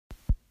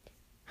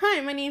Hi,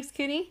 my name's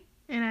Kitty.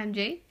 And I'm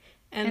Jay.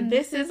 And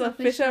this is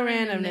Official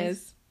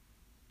Randomness.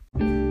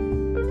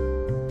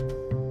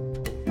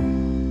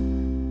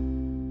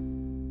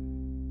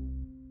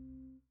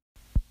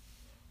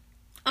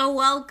 Oh,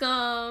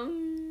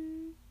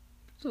 welcome.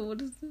 So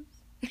what is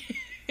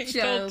this?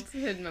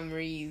 Childhood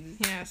memories.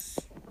 Yes.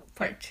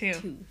 Part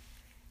 2.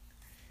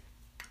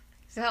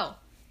 So,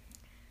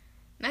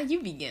 now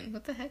you begin.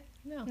 What the heck?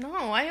 No.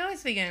 No, I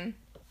always begin.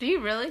 Do you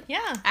really?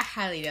 Yeah. I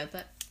highly doubt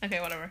that. Okay,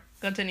 whatever.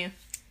 Continue.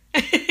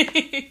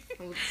 I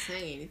wasn't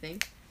saying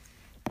anything.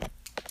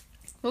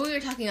 Well, we were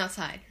talking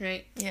outside,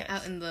 right? Yes.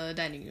 Out in the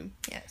dining room.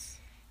 Yes.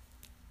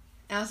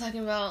 And I was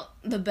talking about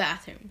the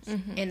bathrooms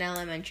Mhm. in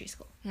elementary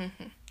school.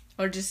 Mm-hmm.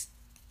 Or just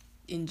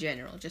in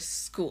general,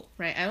 just school,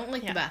 right? I don't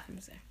like the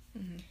bathrooms there.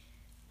 Mm-hmm.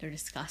 They're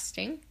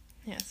disgusting.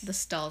 Yes. The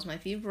stalls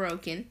might be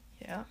broken.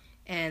 Yeah.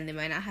 And they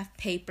might not have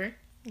paper,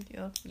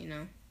 Yep. you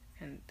know,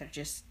 and they're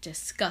just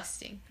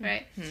disgusting,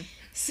 right? Mm-hmm.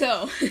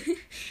 So,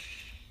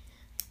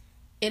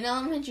 in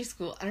elementary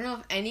school, I don't know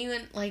if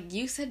anyone, like,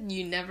 you said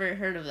you never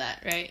heard of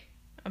that, right?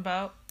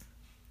 About?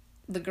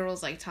 The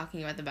girls, like,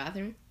 talking about the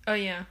bathroom. Oh,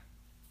 yeah.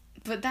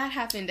 But that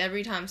happened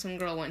every time some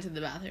girl went to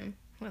the bathroom.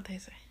 What'd they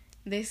say?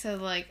 They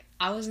said, like,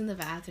 I was in the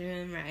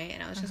bathroom, right,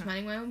 and I was just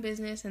minding my own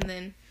business, and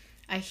then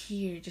I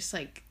hear just,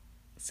 like,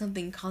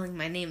 something calling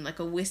my name, like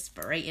a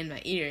whisper right in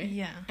my ear.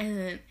 Yeah. And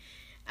then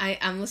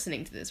I'm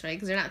listening to this, right?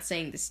 Because they're not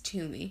saying this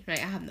to me, right?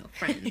 I have no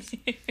friends.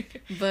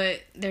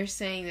 But they're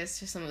saying this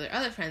to some of their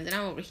other friends, and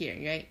I'm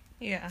overhearing, right?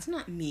 Yeah. It's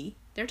not me.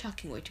 They're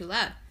talking way too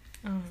loud.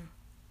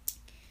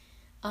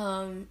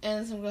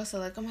 And some girls are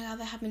like, oh my god,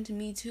 that happened to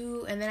me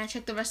too. And then I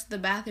checked the rest of the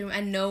bathroom,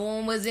 and no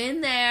one was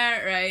in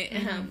there, right?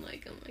 And I'm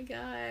like, oh my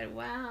god,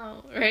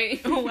 wow,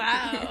 right?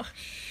 Wow.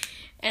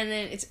 And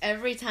then it's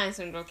every time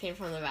some girl came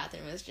from the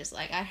bathroom, it's just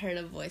like, I heard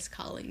a voice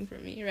calling for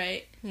me,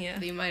 right? Yeah.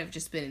 They might have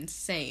just been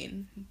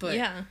insane, but...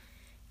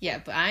 Yeah,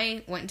 but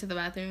I went into the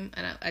bathroom,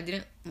 and I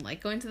didn't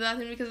like going to the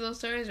bathroom because of those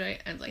stories, right?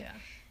 I was like,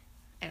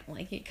 I don't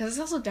like it. Because it's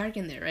also dark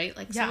in there, right?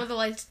 Like, some of the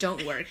lights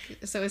don't work.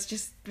 So it's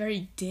just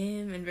very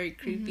dim and very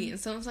creepy. And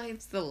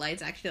sometimes the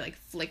lights actually, like,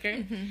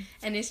 flicker.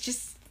 And it's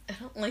just, I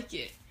don't like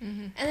it.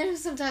 And then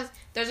sometimes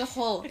there's a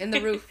hole in the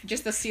roof,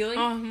 just the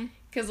ceiling.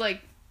 Because,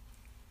 like,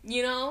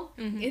 you know,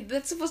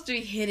 that's supposed to be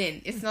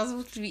hidden. It's not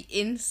supposed to be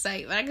in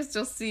sight. But I can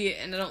still see it,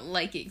 and I don't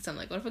like it. Because I'm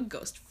like, what if a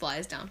ghost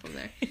flies down from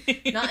there?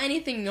 Not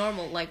anything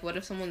normal. Like, what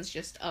if someone's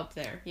just up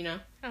there, you know?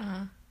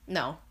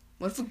 No.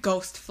 What if a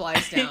ghost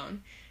flies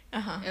down?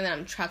 And then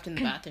I'm trapped in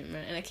the bathroom,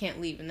 right? And I can't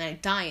leave, and then I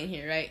die in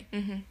here, right?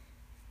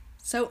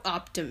 So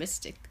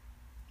optimistic.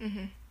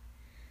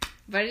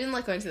 But I didn't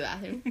like going to the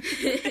bathroom.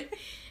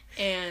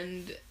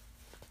 And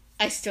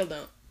I still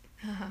don't.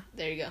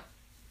 There you go.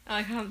 I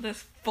like how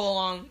this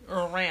full-on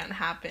rant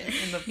happened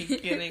in the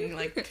beginning,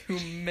 like 2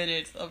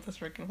 minutes of this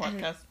freaking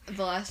podcast. And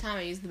the last time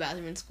I used the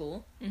bathroom in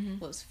school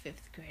was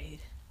 5th grade.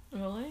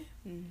 Really?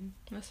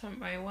 Last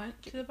time I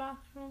went to the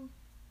bathroom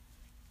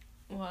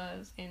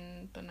was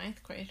in the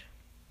 9th grade.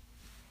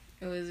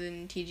 It was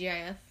in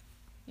TGIF,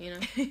 you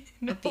know?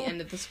 At the end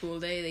of the school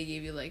day, they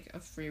gave you, like, a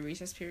free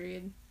recess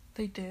period.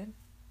 They did.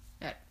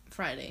 At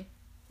Friday.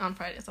 On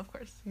Fridays, of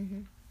course.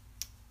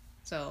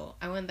 So,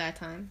 I went that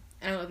time.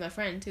 And I went with my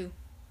friend, too.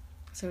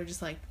 So, we're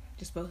just, like,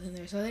 just both in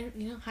there. So, I didn't,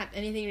 you know, have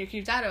anything to be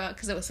creeped out about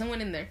because there was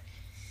someone in there.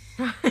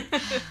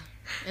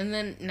 And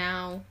then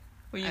now,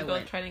 Will you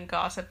go try and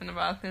gossip in the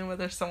bathroom where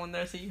there's someone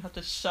there so you have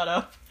to shut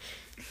up?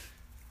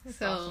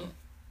 That's awesome.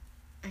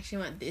 I actually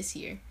went this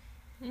year.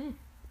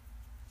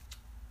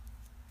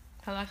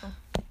 How'd that go?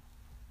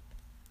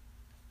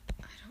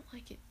 I don't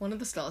like it. One of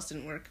the stalls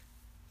didn't work.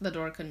 The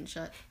door couldn't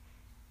shut.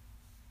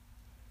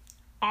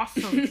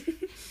 Awesome.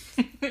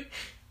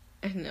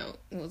 I know.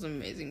 It was an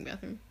amazing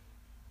bathroom.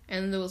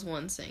 And there was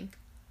one sink.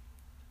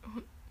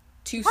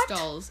 2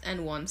 stalls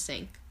and 1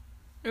 sink.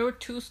 There were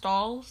 2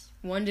 stalls?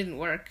 One didn't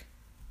work.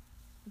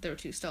 There were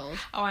 2 stalls.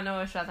 Oh, I know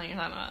which thing you're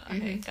talking about.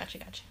 Okay, gotcha.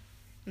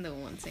 And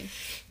then 1 sink.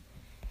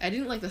 I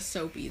didn't like the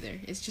soap either.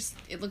 It's just,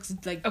 it looks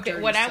like okay,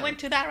 dirty when soap. I went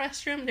to that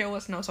restroom, there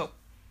was no soap.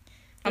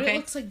 But it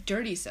looks like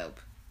dirty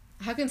soap.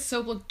 How can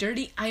soap look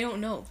dirty? I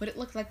don't know. But it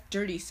looked like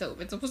dirty soap.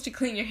 It's supposed to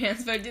clean your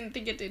hands, but I didn't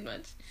think it did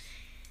much.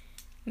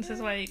 This is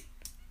why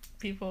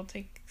people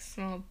take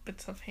small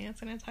bits of hand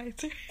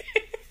sanitizer.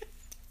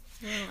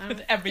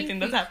 With everything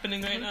that's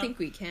happening right now. I don't think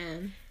we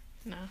can.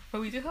 No.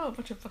 But we do have a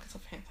bunch of buckets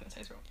of hand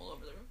sanitizer all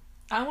over the room.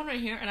 I have one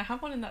right here, and I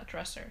have one in that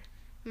dresser.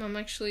 Mom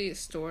actually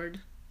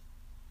stored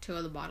 2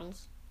 of the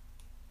bottles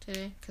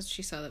today because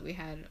she saw that we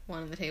had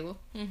one on the table.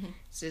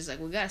 So she's like,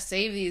 we gotta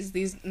save these.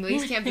 These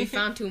can't be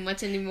found too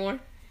much anymore.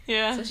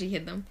 Yeah. So she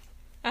hid them.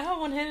 I have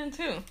one hidden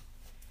too.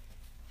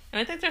 And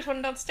I think there's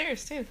one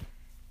downstairs too.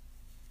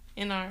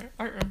 In our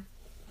art room.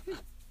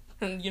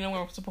 And you know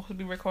we're supposed to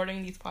be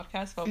recording these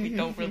podcasts, but we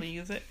don't really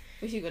use it.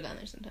 We should go down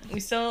there sometime.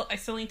 I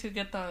still need to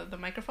get the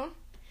microphone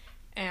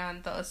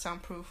and the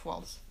soundproof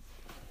walls.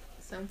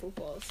 Soundproof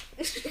walls.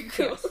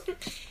 Cool.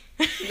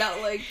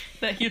 Not like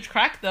that huge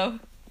crack though.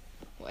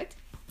 What?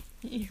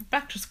 Your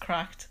back just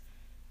cracked.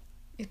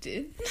 It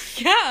did?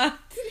 Yeah.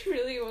 Did it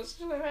really? It was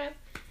my bad.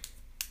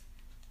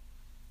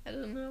 I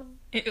don't know.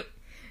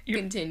 You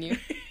continue.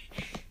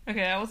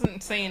 Okay, I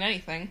wasn't saying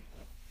anything.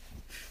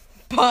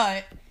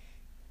 But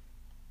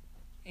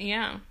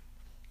yeah.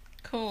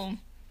 Cool.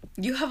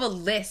 You have a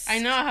list. I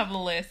know I have a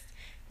list,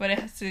 but it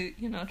has to,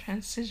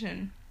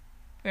 transition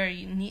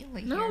very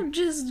neatly here. No,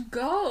 just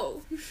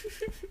go.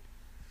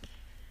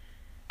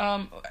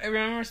 I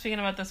remember speaking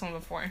about this one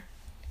before,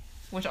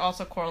 which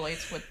also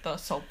correlates with the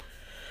soap.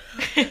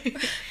 The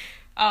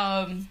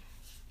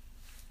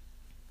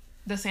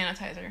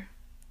sanitizer.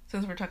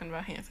 Since we're talking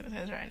about hand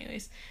sanitizer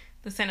anyways.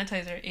 The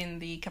sanitizer in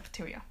the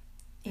cafeteria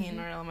in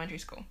our elementary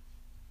school.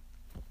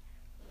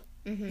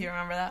 Mm-hmm. You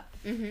remember that?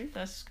 Mm-hmm.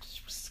 That's...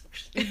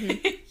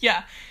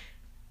 Yeah.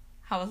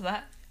 How was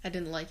that? I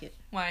didn't like it.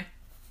 Why?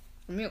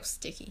 For me, it was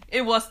sticky.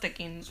 It was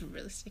sticky. It was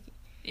really sticky.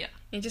 Yeah.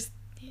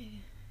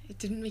 It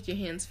didn't make your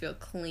hands feel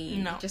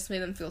clean. No. It just made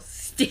them feel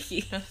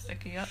sticky. Just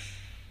sticky, yep.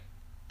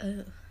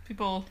 Ugh.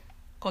 People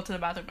go to the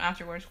bathroom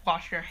afterwards,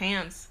 wash your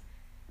hands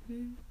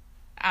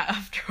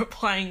after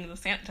applying the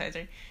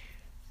sanitizer.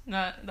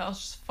 That was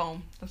just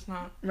foam. That's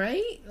not...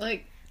 Right?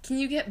 Like, can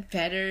you get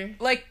better?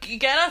 Like,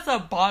 get us a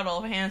bottle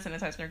of hand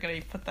sanitizer. You're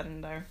gonna put that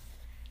in there.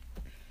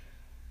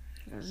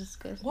 It was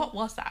disgusting. What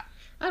was that?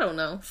 I don't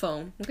know.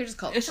 Foam. We could just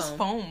call it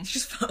foam. It's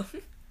just foam.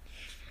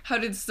 How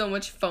did so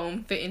much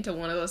foam fit into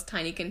one of those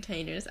tiny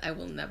containers? I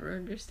will never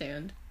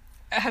understand.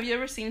 Have you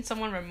ever seen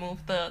someone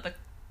remove the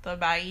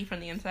baggie from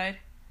the inside?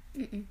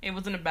 Mm-mm. It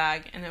was in a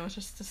bag, and it was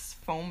just this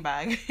foam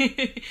bag.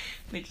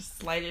 They just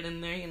slide it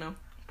in there,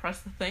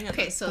 press the thing.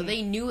 Okay, so boom.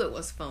 They knew it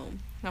was foam.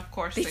 Of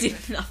course they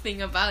did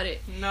nothing about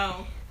it.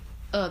 No.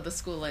 Oh, the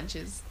school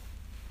lunches.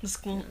 The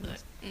school...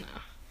 No.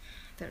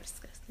 They're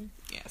disgusting.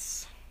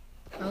 Yes.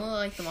 I really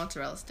like the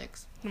mozzarella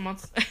sticks. The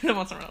mozzarella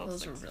sticks.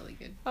 Those were really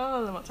good.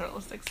 Oh, the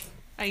mozzarella sticks.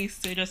 I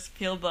used to just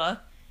peel the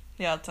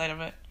outside of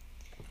it.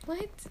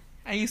 What?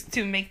 I used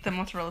to make the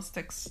mozzarella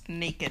sticks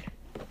naked.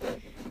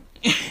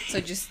 So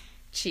just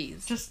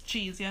cheese. Just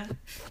cheese, yeah.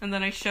 And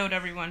then I showed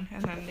everyone,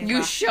 and then they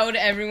laughed. Showed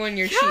everyone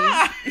your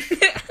cheese?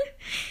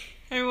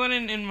 Everyone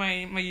in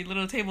my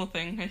little table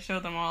thing, I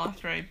showed them all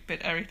after I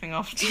bit everything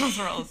off the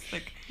mozzarella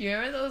stick. You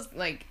remember those,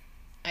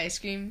 ice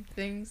cream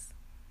things?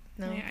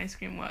 No? Yeah, ice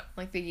cream what?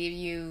 Like, they give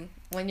you,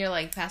 when you're,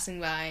 passing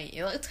by,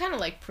 it's kind of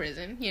like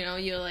prison,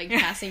 you're,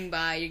 passing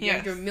by, you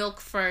get your milk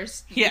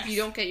first. Yes. If you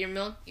don't get your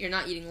milk, you're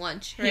not eating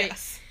lunch, right?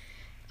 Yes.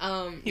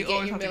 You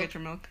always have to get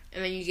your milk.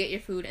 And then you get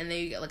your food, and then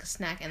you get, a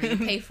snack, and then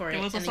you pay for it.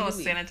 There was also a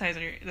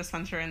sanitizer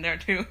dispenser in there,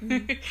 too.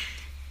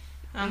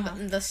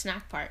 Mm-hmm. The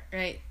snack part,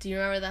 right? Do you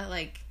remember that,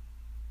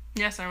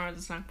 Yes, I remember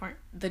the snack part.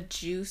 The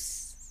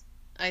juice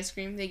ice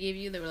cream they gave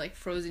you? They were,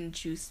 frozen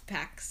juice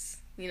packs.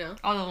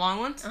 Oh, the long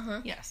ones? Uh-huh.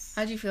 Yes.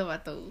 How'd you feel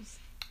about those?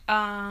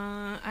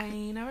 I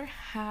never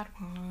had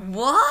one.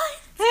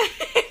 What?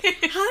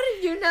 How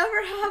did you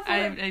never have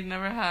one? I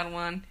never had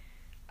one.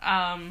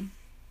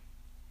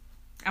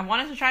 I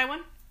wanted to try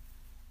one,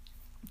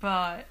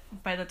 but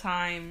by the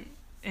time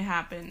it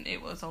happened,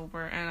 it was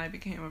over, and I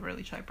became a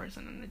really shy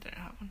person, and I didn't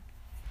have one.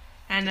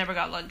 And I never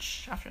got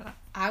lunch after that.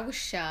 I was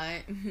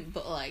shy,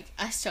 but, I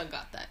still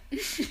got that.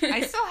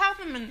 I still have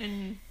them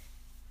in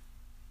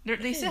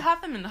they still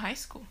have them in the high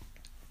school.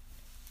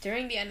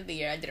 During the end of the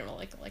year, I didn't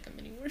really like them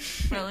anymore.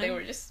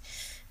 Really?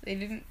 They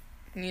didn't,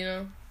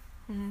 It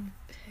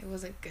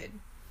wasn't good.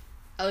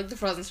 I like the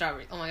frozen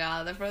strawberries. Oh my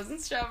god, the frozen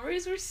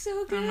strawberries were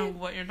so good. I don't know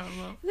what you're talking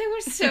about. They were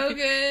so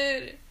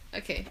good.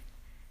 Okay,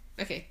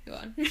 go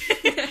on.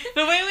 The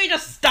way we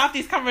just stop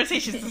these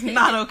conversations is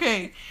not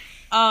okay.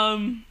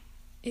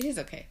 It is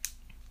okay.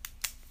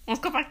 Let's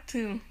go back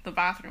to the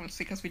bathrooms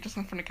because we just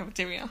went from the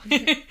cafeteria.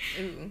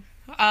 Ooh.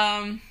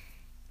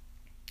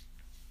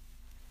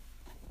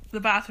 The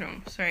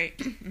bathrooms, right?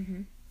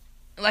 Mm-hmm.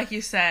 Like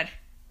you said,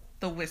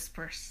 the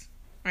whispers,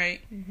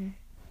 right? Mm-hmm.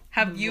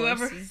 Have you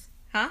ever...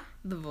 Huh?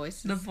 The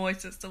voices. The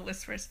voices, the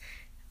whispers.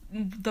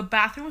 The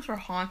bathrooms were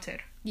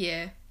haunted.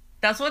 Yeah.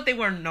 That's what they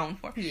were known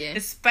for. Yeah.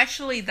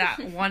 Especially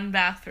that one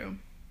bathroom.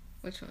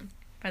 Which one?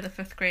 By the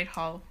 5th grade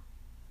hall.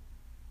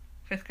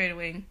 5th grade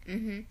wing.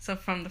 Mm-hmm. So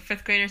from the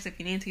 5th graders, if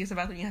you needed to use the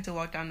bathroom, you had to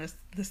walk down this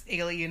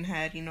alien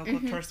head, go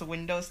towards the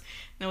windows.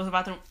 And there was a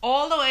bathroom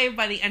all the way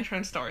by the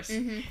entrance doors.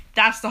 Mm-hmm.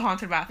 That's the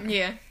haunted bathroom.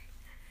 Yeah.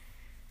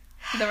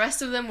 The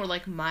rest of them were,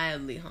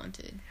 mildly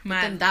haunted. But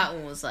then that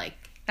one was,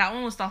 That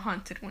one was the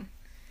haunted one.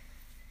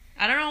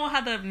 I don't know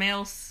how the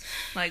male's,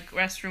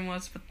 restroom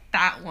was, but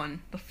that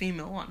one, the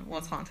female one,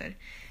 was haunted.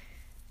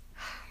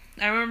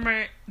 I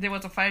remember there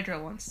was a fire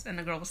drill once, and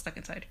the girl was stuck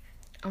inside.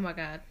 Oh my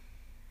god.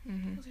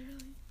 Mm-hmm. Was it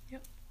really?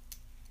 Yep.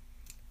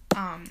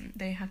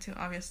 They had to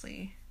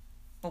obviously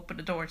open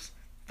the doors,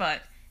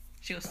 but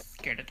she was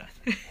scared to death.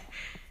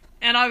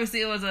 And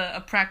obviously it was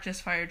a practice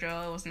fire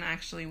drill. It wasn't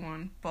actually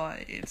one,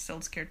 but it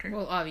still scared her.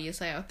 Well,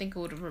 obviously, I think I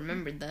would have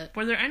remembered that.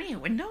 Were there any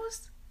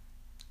windows?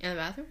 In the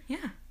bathroom?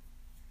 Yeah.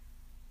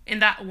 In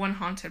that one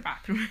haunted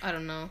bathroom. I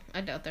don't know.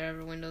 I doubt there are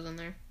ever windows in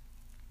there.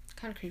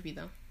 Kind of creepy,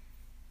 though.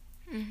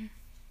 Mm-hmm.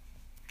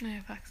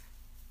 Yeah, facts.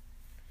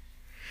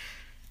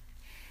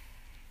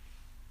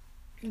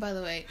 By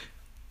the way,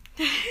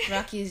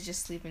 Rocky is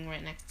just sleeping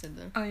right next to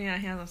the... Oh, yeah,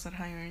 he hasn't said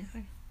hi or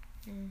anything.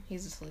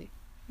 He's asleep.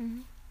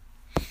 Mm-hmm.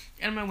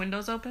 And my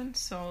window's open,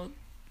 so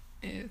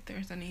if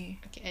there's any...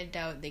 Okay, I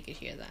doubt they could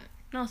hear that.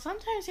 No,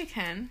 sometimes you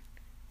can.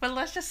 But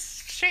let's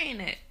just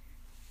straighten it.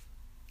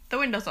 The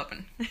window's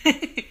open.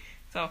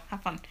 So,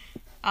 have fun.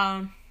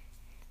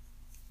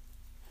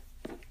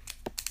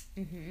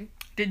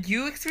 Did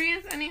you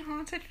experience any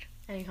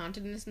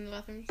hauntedness in the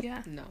bathroom?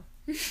 Yeah. No.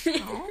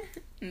 No?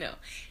 No.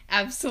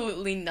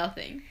 Absolutely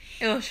nothing.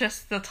 It was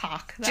just the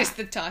talk. Just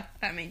the talk.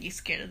 That made you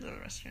scared of the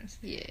restrooms.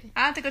 Yeah.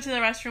 I had to go to the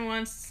restroom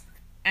once,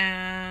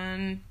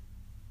 and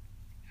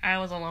I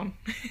was alone.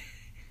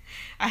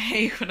 I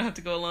hate when I have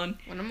to go alone.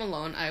 When I'm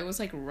alone, I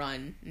always,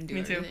 run and do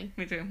everything.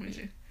 Me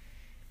too.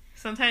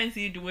 Sometimes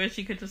you wish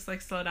you could just,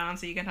 slow down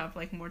so you could have,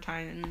 more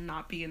time and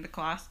not be in the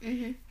class.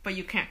 Mm-hmm. But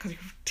you can't because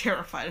you're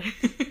terrified.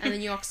 And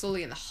then you walk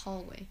slowly in the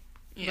hallway.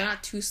 Yeah. But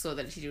not too slow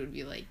that a teacher would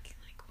be like,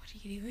 what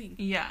are you doing?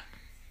 Yeah.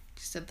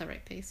 Just at the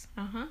right pace.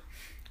 Uh-huh.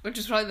 Which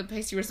is probably the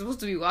pace you were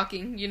supposed to be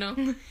walking, you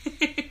know?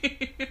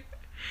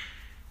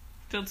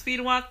 Don't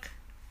speed walk.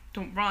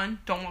 Don't run.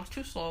 Don't walk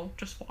too slow.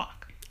 Just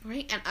walk.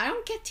 Right? And I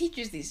don't get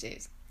teachers these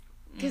days.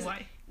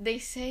 Why? They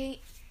say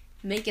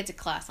make it to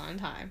class on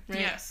time, right?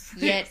 Yes.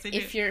 Yet,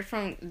 if you're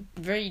from a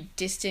very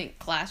distant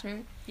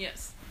classroom...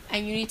 Yes.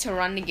 And you need to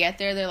run to get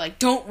there, they're like,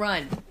 don't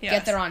run. Yes.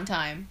 Get there on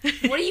time.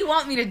 What do you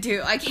want me to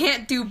do? I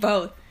can't do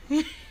both.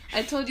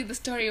 I told you the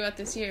story about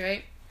this year,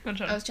 right?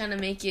 I was trying to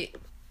make it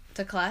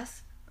to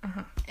class.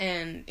 Uh-huh.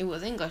 And it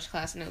was English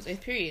class, and it was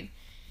 8th period.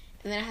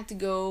 And then I had to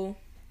go,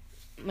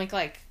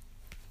 I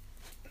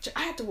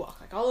had to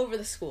walk, all over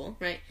the school,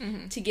 right?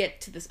 Mm-hmm. To get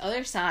to this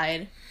other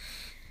side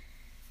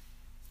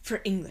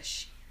for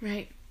English,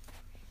 right?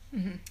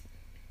 Mm-hmm.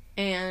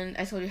 And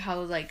I told you how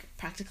I was,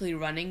 practically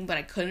running, but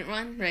I couldn't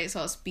run, right? So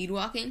I was speed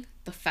walking,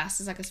 the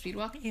fastest I could speed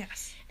walk.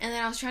 Yes. And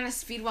then I was trying to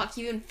speed walk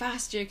even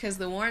faster because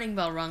the warning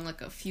bell rung,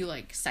 a few,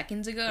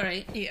 seconds ago,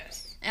 right?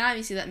 Yes. And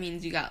obviously that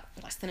means you got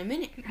less than a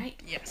minute, right?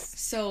 Yes.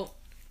 So,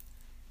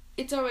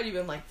 it's already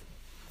been,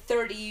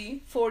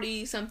 30,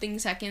 40-something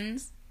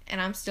seconds, and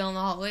I'm still in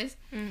the hallways.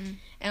 Mm-hmm.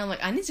 And I'm like,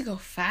 I need to go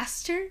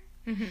faster,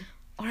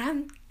 or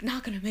I'm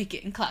not going to make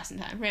it in class in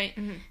time, right?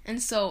 Mm-hmm.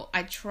 And so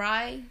I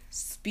try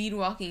speed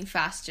walking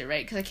faster,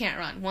 right? Because I can't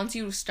run. Once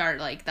you start,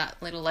 that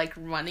little,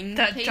 running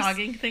that pace,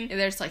 jogging thing.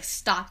 There's,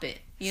 stop it,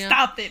 you know?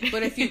 Stop it.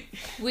 But if you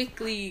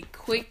quickly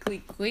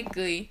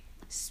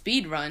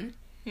speed run,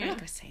 you're not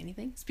going to say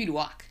anything. Speed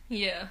walk.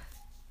 Yeah.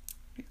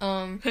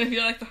 If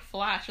you're like the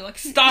Flash, you're like,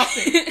 stop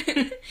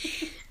it.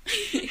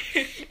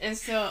 And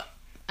so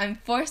I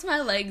forced my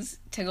legs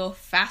to go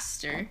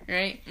faster,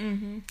 right?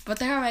 Mm-hmm. But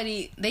they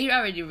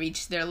already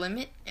reached their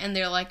limit, and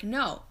they're like,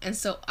 no. And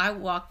so I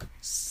walk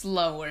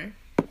slower,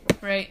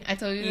 right? I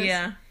told you this.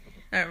 Yeah,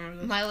 I remember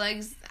this. My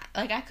legs,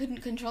 I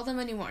couldn't control them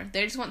anymore.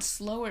 They just went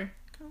slower.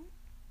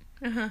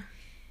 Uh-huh.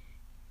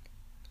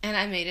 And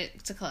I made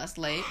it to class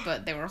late,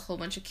 but there were a whole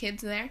bunch of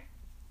kids there.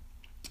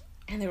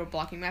 And they were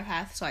blocking my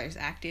path, so I just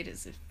acted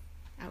as if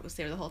I was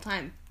there the whole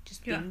time,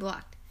 just being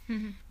blocked.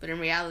 Mm-hmm. But in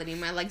reality,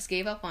 my legs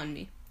gave up on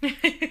me.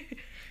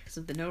 Because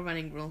of the no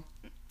running rule.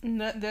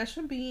 No, that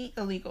should be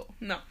illegal.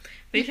 No.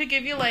 They should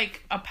give you,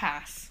 a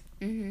pass.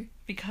 Mm-hmm.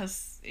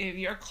 Because if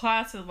your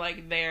class is,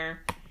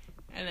 there,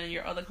 and then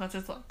your other class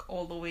is,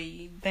 all the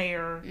way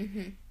there,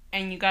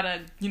 and you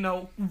gotta,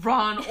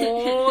 run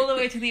all the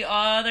way to the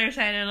other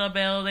side of the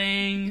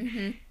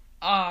building,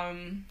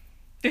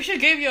 they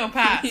should give you a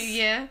pass.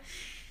 Yeah.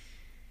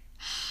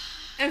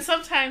 And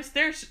sometimes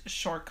there's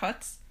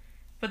shortcuts,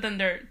 but then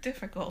they're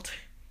difficult.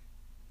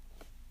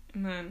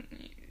 And then,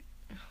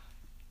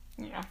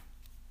 yeah.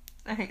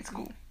 I hate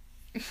school.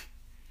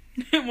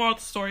 Moral of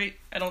the story,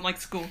 I don't like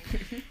school.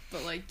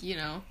 But, it's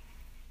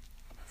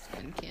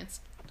been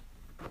canceled.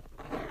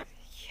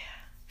 Yeah.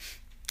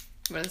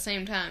 But at the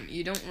same time,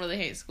 you don't really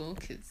hate school,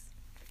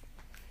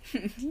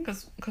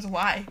 Because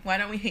why? Why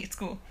don't we hate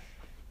school?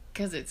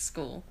 Because it's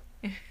school.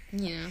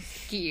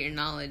 Get your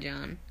knowledge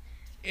on.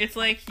 It's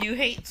you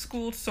hate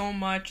school so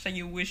much that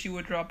you wish you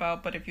would drop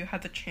out, but if you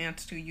had the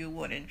chance to, you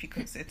wouldn't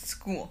because it's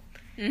school.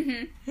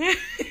 Mm-hmm.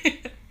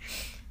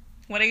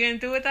 What are you going to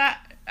do with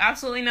that?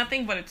 Absolutely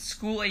nothing, but it's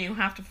school and you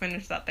have to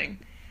finish that thing.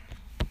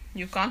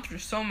 You've gone through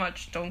so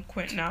much, don't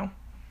quit now.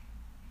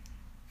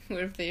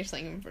 What if they're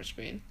in first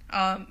grade?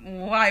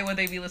 Why would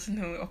they be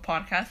listening to a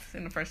podcast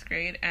in the first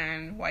grade?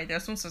 And why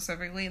this one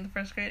specifically in the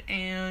first grade?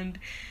 And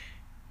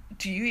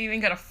do you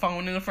even get a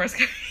phone in the first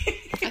grade?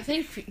 I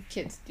think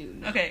kids do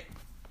now. Okay.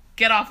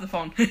 Get off the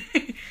phone.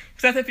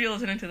 Except if you're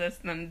listening to this,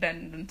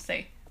 then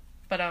stay.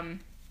 But,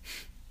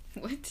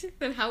 What?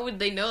 Then how would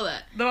they know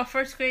that? The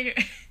first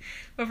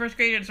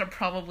graders are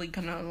probably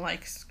gonna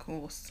like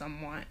school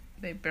somewhat.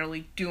 They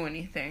barely do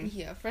anything.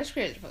 Yeah, first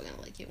graders are probably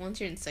gonna like it. Once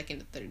you're in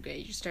 2nd or 3rd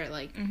grade, you start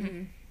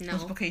no.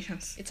 Those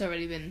vacations. It's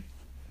already been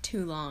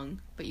too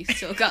long, but you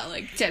still got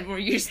 10 more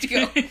years to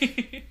go.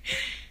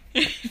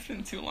 It's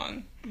been too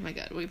long. Oh my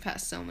god, we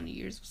passed so many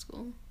years of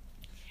school.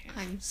 Yeah.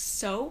 I'm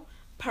so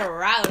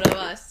proud of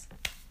us.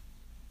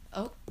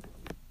 Oh.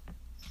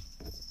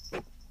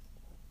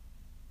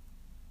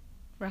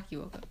 Rocky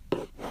woke up.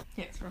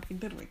 Yes, Rocky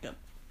did wake up.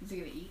 Is he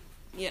gonna eat?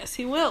 Yes,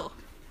 he will.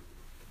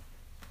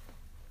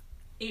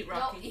 Eat,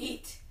 Rocky. No,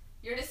 eat.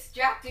 You're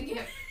distracting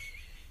him.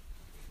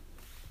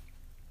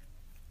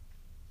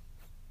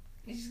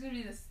 He's just gonna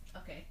be this.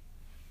 Okay.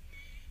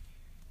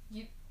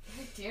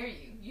 How dare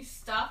you? You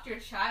stopped your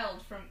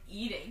child from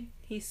eating.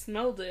 He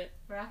smelled it.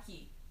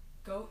 Rocky,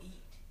 go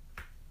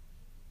eat.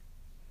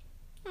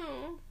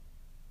 Oh.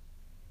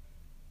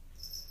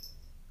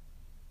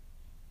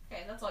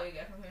 Okay, that's all you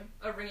get from him.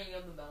 A ringing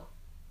of the bell.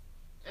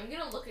 I'm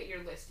gonna look at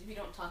your list if you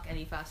don't talk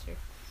any faster.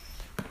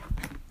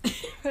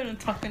 I don't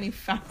talk any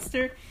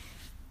faster.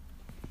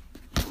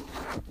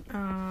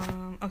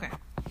 Okay.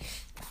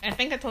 I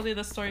think I told you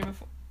this story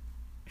before.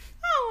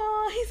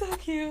 Oh, he's so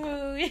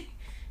cute.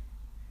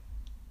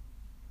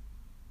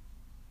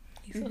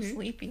 He's so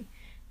sleepy.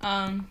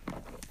 I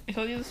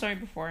told you the story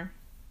before,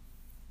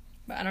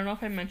 but I don't know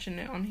if I mentioned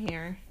it on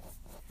here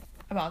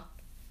about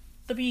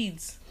the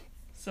beads.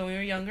 So when we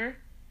were younger,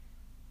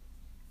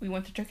 we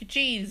went to Chuck E.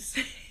 Cheese.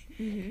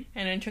 And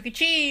in Chuck E.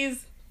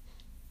 Cheese,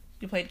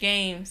 you played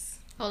games.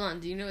 Hold on,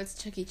 do you know it's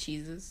Chuck E.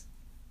 Cheese's?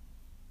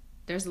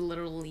 There's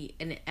literally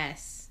an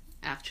S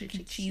after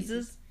Chuck E.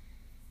 Cheese's.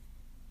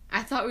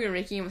 I thought we were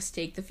making a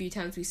mistake the few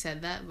times we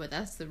said that, but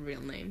that's the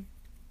real name.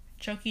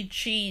 Chuck E.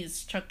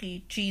 Cheese. Chuck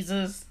E.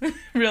 Cheeses.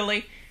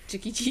 Really?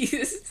 Chuck E.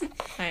 Cheese.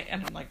 I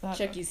don't like that.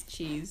 Chuck E.'s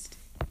cheesed.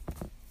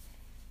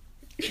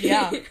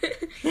 Yeah.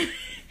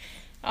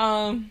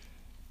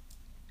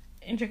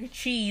 In Chuck E.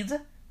 Cheese,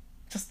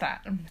 just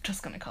that. I'm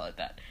just gonna call it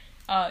that.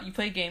 You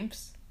play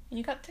games and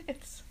you got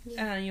tickets.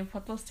 Yeah. And then you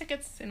put those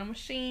tickets in a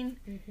machine.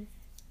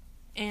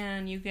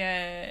 And you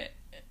get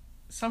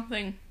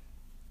something.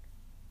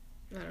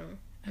 I don't know.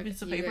 A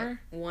piece of paper?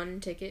 One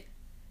ticket.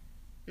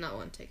 Not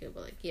one ticket,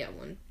 but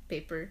one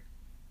paper.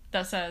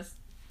 That says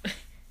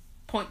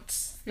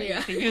points that you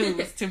can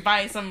use to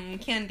buy some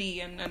candy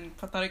and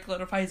pathetic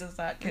little prizes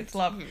that kids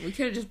love. We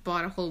could have just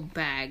bought a whole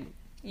bag.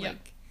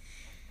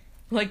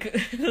 Like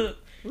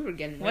we were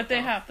getting what they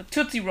off. have, the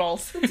Tootsie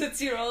Rolls.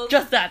 Tootsie Rolls.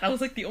 Just that. That was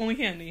the only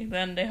candy.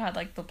 Then they had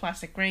the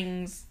plastic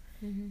rings.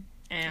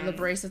 And the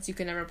bracelets you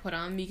could never put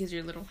on because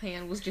your little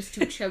hand was just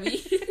too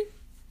chubby.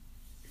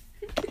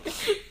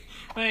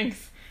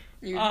 Thanks.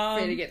 You're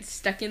afraid to get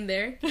stuck in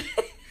there.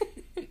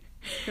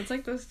 It's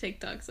like those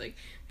TikToks,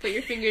 put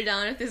your finger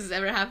down if this has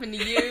ever happened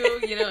to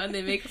you, and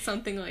they make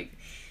something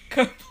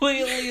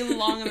completely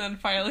long and then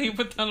finally you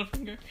put down a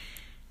finger.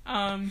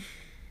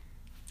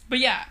 But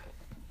yeah,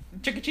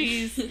 Chuck E.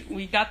 Cheese,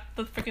 we got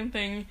the freaking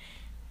thing.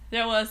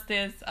 There was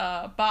this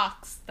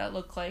box that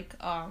looked like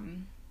a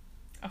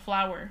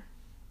flower,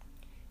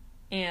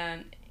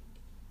 and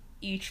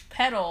each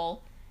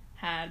petal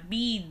had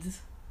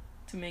beads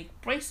to make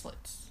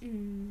bracelets.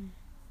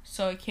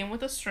 So it came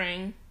with a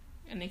string,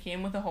 and it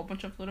came with a whole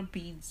bunch of little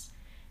beads.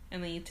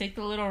 And then you take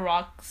the little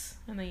rocks,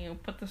 and then you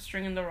put the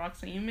string in the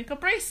rocks, and you make a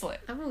bracelet.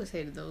 I've always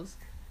hated those.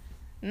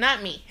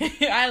 Not me.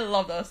 I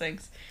love those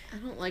things. I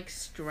don't like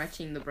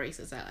stretching the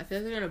bracelets out. I feel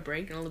like they're gonna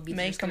break, and all the beads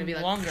are just gonna be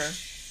longer.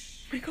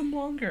 Make them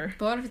longer.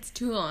 But what if it's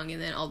too long,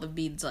 and then all the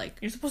beads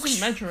You're supposed to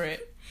measure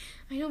it.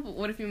 I know, but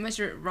what if you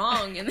measure it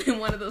wrong, and then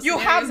one of those you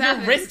have your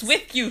wrist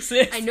with you,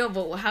 sis. I know,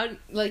 but how?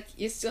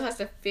 It still has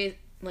to fit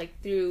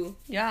through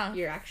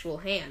your actual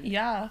hand.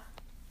 Yeah.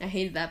 I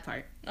hated that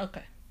part.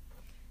 Okay.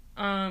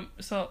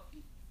 So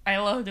I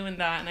love doing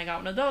that, and I got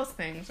one of those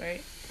things,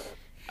 right?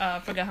 I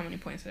forgot how many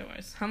points it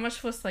was. How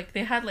much was,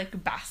 they had,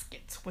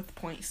 baskets with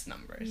points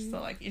numbers.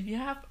 So, if you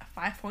have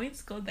 5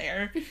 points, go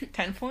there.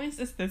 10 points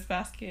is this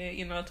basket,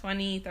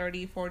 20,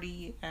 30,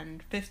 40,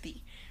 and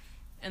 50.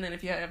 And then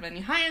if you have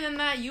any higher than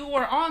that, you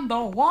are on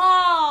the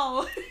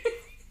wall!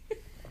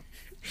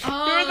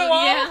 Oh, you're on the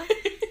wall? Yeah.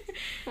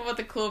 What about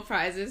the cool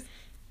prizes?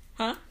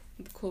 Huh?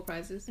 The cool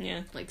prizes?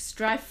 Yeah.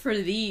 Strive for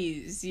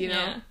these, know?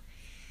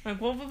 Yeah.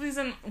 What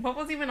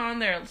was even on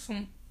there?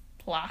 Some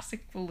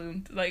plastic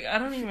balloon. I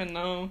don't even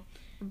know.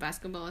 A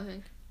basketball, I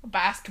think. A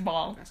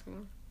basketball.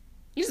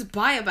 You just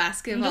buy a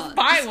basketball. You just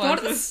buy one.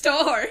 Go to the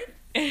store.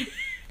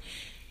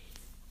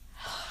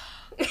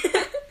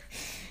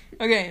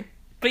 Okay.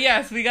 But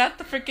yes, we got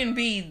the freaking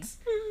beads.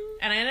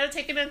 And I ended up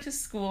taking them to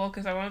school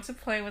because I wanted to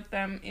play with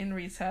them in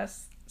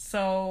recess.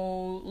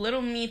 So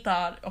little me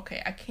thought,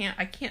 okay, I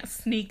can't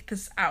sneak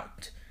this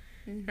out.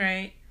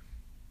 Right?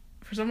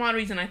 For some odd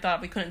reason I thought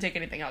we couldn't take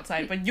anything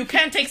outside, but you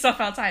can take stuff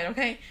outside,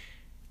 okay?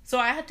 So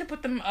I had to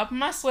put them up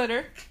my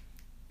sweater,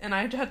 and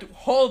I had to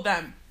hold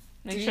them,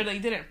 make sure they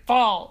didn't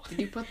fall.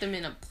 Did you put them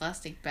in a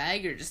plastic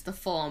bag or just the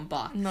full-on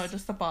box? No,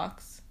 just the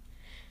box.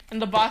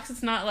 And the box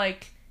is not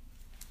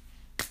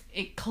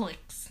it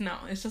clicks. No,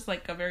 it's just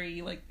a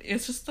very,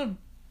 it's just a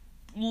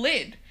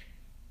lid.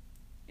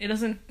 It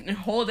doesn't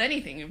hold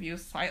anything. If you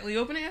slightly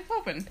open it, it's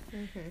open.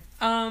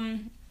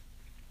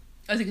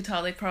 As you can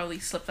tell, they probably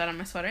slipped out of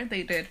my sweater.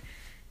 They did.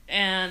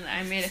 And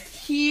I made a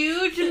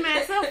huge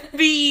mess of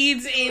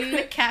beads in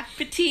the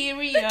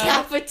cafeteria.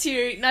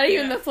 Not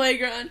even the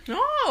playground.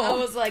 No. I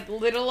was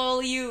little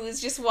old you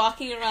is just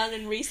walking around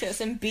in recess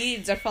and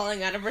beads are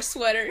falling out of her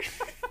sweater.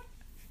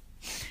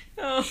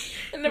 No.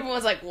 And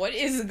everyone's like, what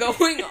is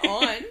going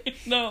on?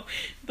 No.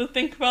 The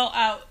thing fell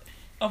out.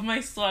 of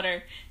my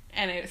sweater,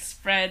 and it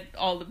spread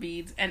all the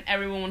beads, and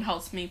everyone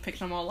helps me pick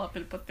them all up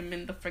and put them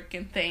in the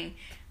freaking thing.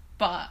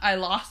 But I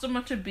lost a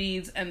bunch of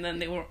beads, and then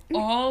they were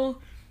all,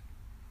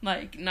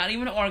 like, not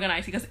even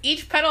organized, because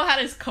each petal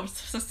had its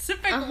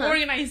specific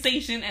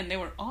organization, and they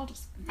were all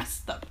just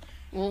messed up.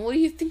 Well, what do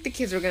you think the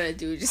kids were gonna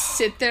do? Just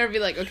sit there and be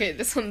like, okay,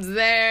 this one's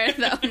there,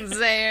 that one's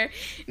there.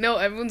 No,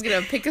 everyone's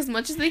gonna pick as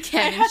much as they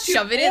can and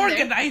shove it in there. I had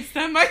to organize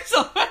them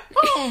myself at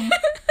home.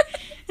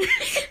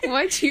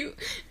 Why'd you?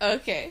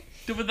 Okay.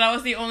 But that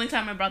was the only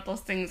time I brought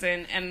those things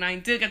in, and I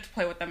did get to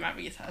play with them at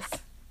recess.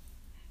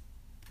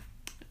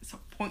 So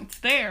points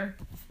there.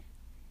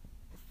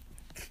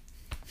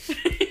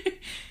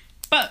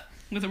 But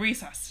with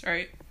recess,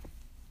 right?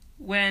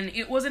 When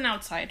it wasn't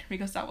outside,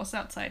 because that was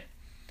outside.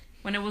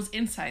 When it was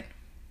inside.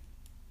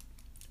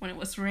 When it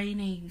was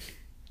raining.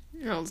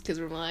 All the kids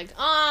were like,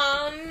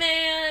 oh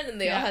man, and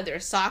they all had their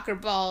soccer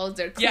balls,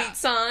 their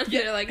cleats on.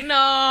 Yeah. They're like,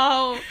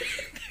 no.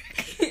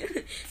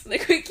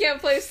 Like, we can't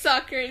play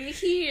soccer in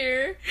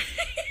here.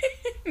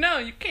 No,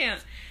 you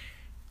can't.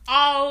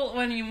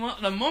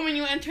 The moment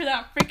you enter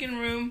that freaking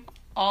room,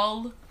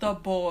 all the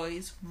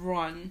boys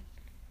run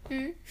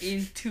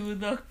into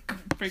the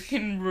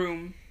freaking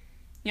room.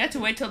 You had to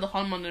wait till the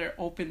hall monitor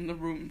opened the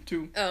room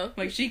too. Oh.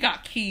 Like, she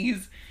got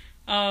keys.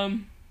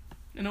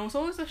 And it was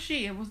always a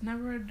she. It was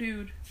never a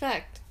dude.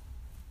 Fact.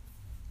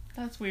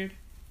 That's weird.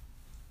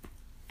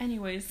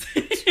 Anyways.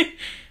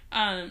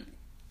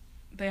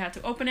 They had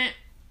to open it.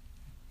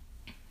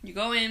 You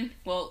go in.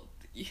 Well,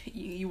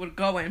 you would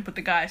go in, but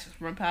the guys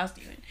just run past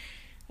you.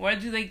 Where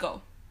do they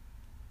go?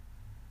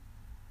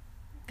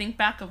 Think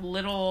back of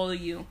little old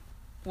you.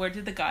 Where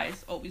did the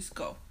guys always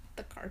go?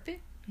 The carpet?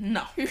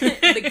 No.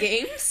 The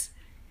games?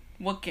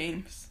 What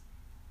games?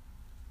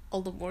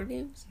 All the board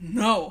games?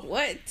 No.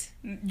 What?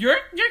 You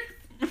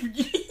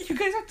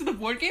guys went to the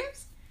board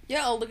games?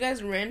 Yeah, all the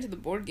guys ran to the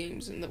board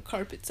games in the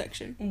carpet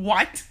section.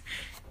 What?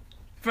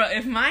 Bro,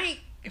 if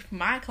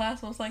my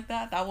class was like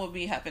that, that would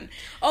be happening.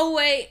 Oh,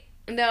 wait.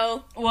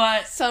 No.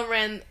 What? Some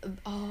ran...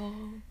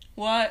 Oh.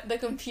 What? The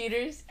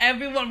computers?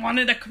 Everyone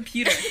wanted a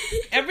computer.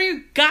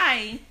 Every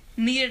guy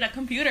needed a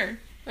computer.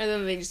 Or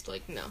then they just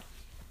like, no.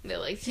 They're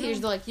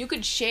like, you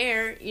could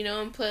share,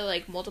 and play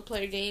like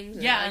multiplayer games.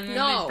 And yeah, and then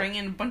they bring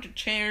in a bunch of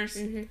chairs.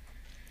 Mm-hmm.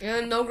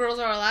 And no girls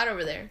are allowed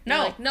over there. No.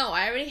 They're like, no,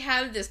 I already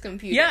have this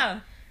computer. Yeah.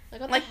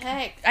 Like, what the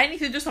heck? I need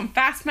to do some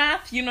fast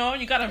math, you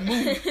gotta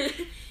move.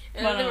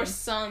 And then there were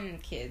some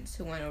kids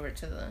who went over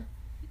to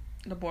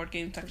the board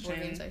game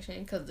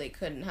section. Because they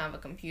couldn't have a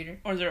computer.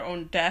 Or their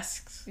own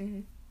desks.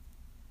 Mm-hmm.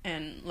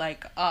 And,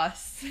 like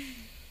us,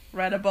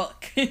 read a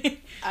book.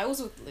 I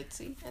was with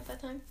Litzy at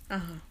that time.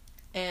 Uh-huh.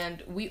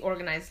 And we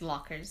organized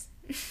lockers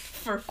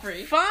for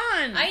free.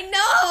 Fun! I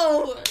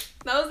know!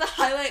 That was the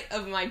highlight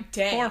of my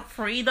day. For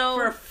free, though?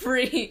 For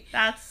free.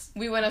 That's...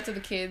 We went up to the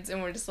kids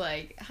and we're just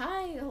like,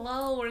 hi,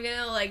 hello, we're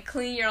gonna,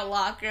 clean your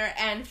locker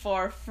and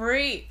for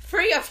free.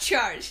 Free of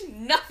charge.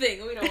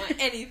 Nothing. We don't want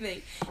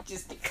anything.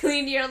 Just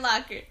clean your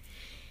locker.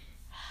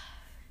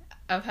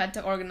 I've had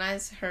to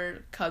organize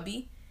her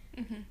cubby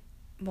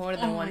more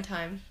than one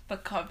time. The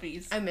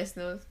cubbies. I miss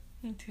those.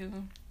 Me too.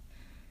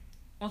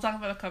 We'll talk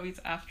about the cubbies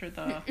after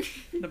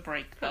the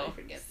break, though. I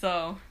forget.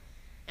 So...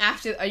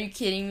 After... Are you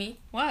kidding me?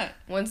 What?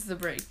 When's the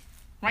break?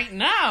 Right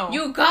now.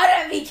 You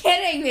gotta be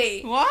kidding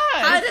me. What?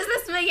 How does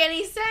this make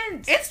any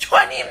sense? It's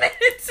 20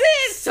 minutes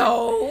in.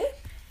 So?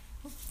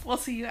 We'll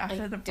see you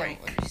after the break.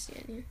 I don't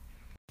understand you.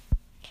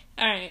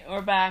 Alright,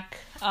 we're back.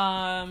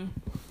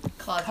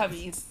 Closets.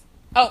 Cubbies.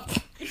 Oh.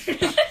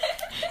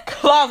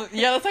 Closet.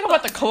 Yeah, let's talk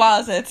about the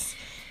closets.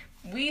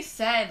 We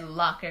said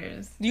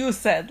lockers. You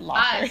said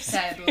lockers. I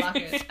said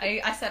lockers.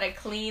 I said I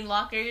clean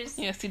lockers.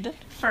 Yes, you did.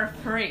 For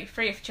free.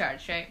 Free of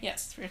charge, right?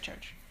 Yes, free of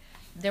charge.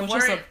 Which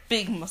was a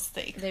big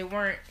mistake. They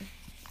weren't...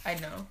 I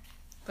know.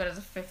 But as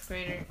a 5th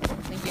grader, I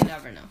think you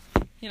never know.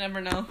 You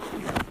never know.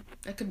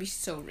 I could be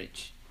so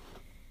rich.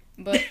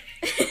 But...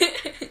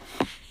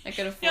 I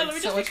could afford let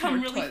me just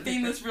become really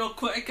famous real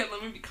quick and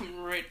let me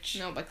become rich.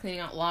 No, by cleaning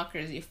out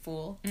lockers, you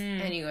fool.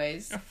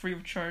 Anyways. A free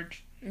of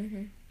charge.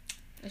 Mm-hmm.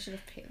 I should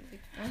have paid.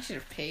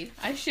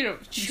 I should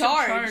have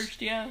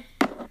charged. Yeah.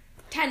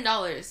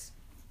 $10.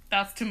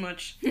 That's too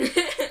much.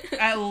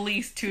 At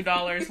least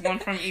 $2, one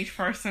from each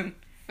person.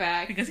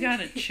 Fact. Because you had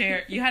to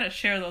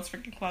share those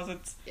freaking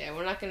closets. Yeah,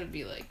 we're not gonna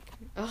be like,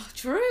 oh,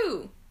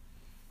 true.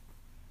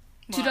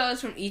 What? $2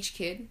 from each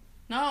kid.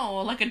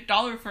 No, like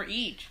 $1 for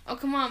each. Oh,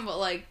 come on,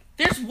 but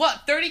there's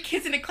 30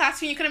 kids in the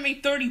classroom. You could have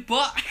made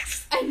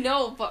 $30. I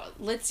know,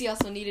 but Litzy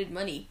also needed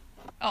money.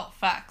 Oh,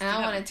 facts. And I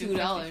wanted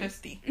 $2.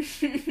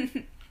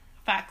 50.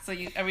 Facts. So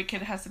every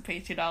kid has to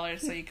pay $2,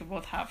 so you can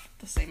both have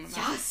the same amount.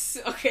 Yes.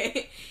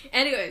 Okay.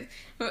 Anyways,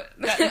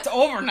 it's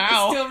over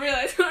now. I still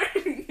realize.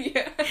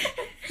 Yeah.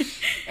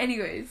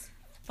 Anyways,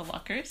 the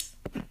lockers.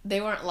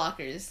 They weren't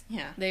lockers.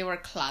 Yeah. They were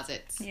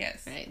closets.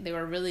 Yes. Right. They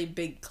were really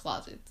big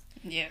closets.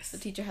 Yes. The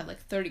teacher had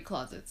 30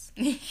 closets.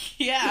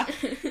 Yeah.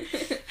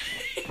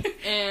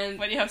 And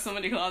why do you have so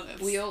many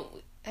closets? I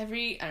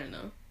don't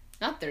know.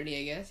 Not 30,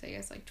 I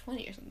guess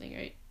 20 or something,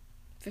 right?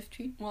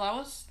 15. Well, I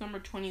was number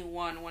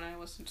 21 when I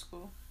was in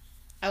school.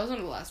 I was one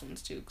of the last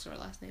ones too, because of our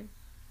last name.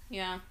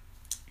 Yeah.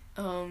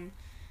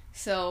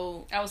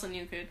 So I was a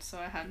new kid, so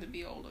I had to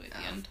be all the way at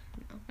the end.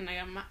 No. And I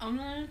got my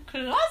own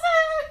class.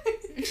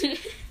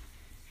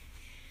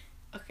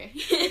 Okay.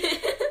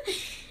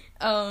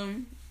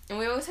 And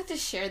we always had to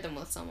share them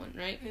with someone,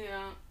 right?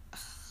 Yeah.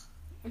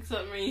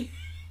 Except me.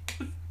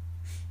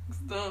 It's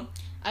dumb.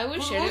 I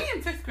would share only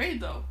in 5th grade,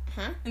 though.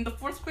 Huh? In the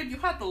 4th grade, you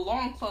had the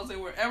long closet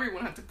where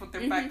everyone had to put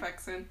their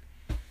backpacks in.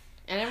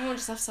 And everyone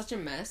just has such a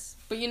mess.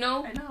 But you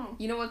know... I know.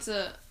 You know what's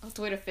the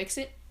way to fix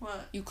it?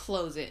 What? You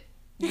close it.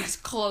 You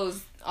just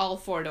close all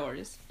 4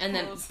 doors. And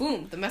then,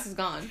 boom, the mess is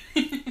gone.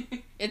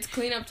 It's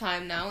cleanup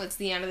time now. It's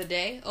the end of the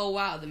day. Oh,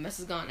 wow, the mess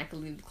is gone. I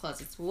can leave the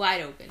closets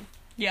wide open.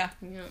 Yeah.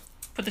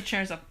 Put the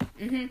chairs up.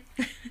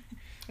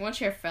 One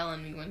chair fell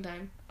on me one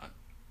time.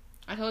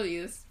 I told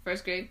you this.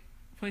 1st grade.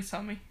 Please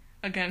tell me.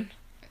 Again.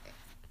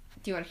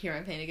 Do you want to hear my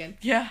pain again?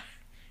 Yeah.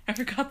 I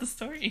forgot the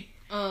story.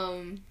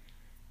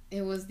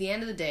 It was the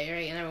end of the day,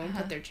 right? And everyone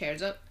put their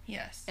chairs up.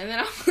 Yes. And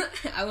then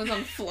I was on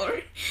the floor.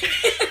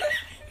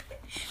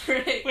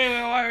 Right.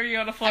 Wait, why were you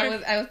on the floor?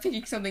 I was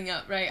picking something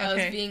up, right? Okay. I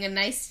was being a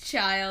nice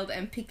child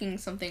and picking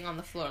something on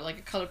the floor, like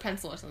a colored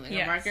pencil or something,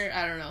 a marker,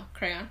 I don't know,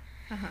 crayon.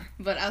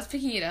 But I was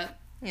picking it up.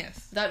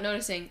 Yes. Without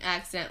noticing, I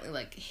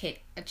accidentally hit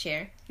a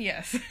chair.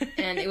 Yes.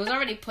 And it was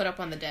already put up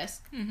on the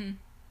desk. And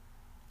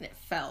it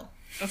fell.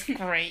 That's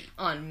great.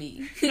 On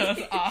me. That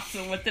was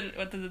awesome. What did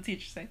the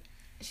teacher say?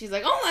 She's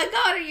like, "Oh my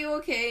God, are you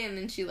okay?" And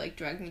then she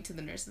dragged me to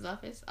the nurse's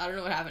office. I don't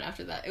know what happened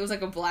after that. It was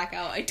like a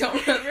blackout. I don't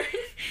remember.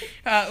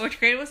 Which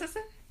grade was this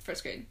in?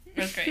 1st grade.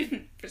 1st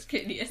grade. 1st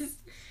grade, yes.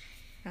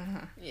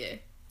 Yeah.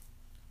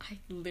 I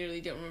literally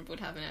don't remember what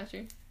happened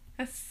after.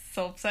 That's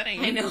so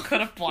upsetting. I know. You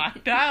could have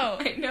blacked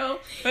out. I know.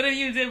 But if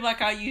you did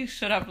black out, you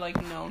should have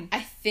known.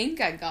 I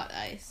think I got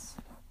ice.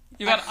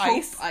 You got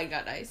ice? I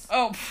got ice.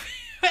 Oh,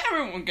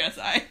 everyone gets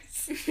ice.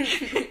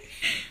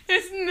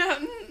 There's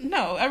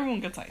no, everyone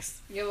gets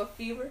ice. You have a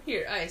fever?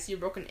 Here, ice. You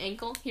broke an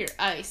ankle? Here,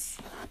 ice.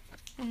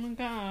 Oh my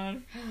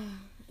God.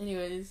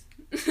 Anyways.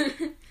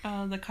 The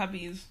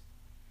Cubbies.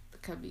 The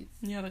Cubbies.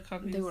 Yeah, the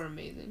Cubbies. They were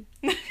amazing.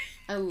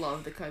 I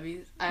love the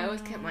Cubbies. I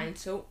always kept mine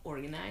so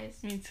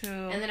organized. Me too.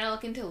 And then I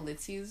look into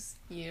Litzy's,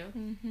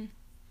 And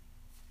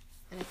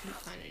I couldn't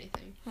find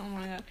anything. Oh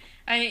my God.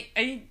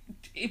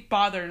 It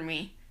bothered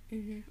me.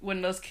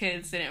 When those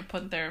kids didn't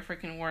put their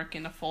freaking work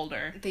in a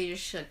folder. They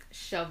just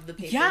shoved the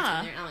papers in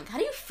there. I'm like, how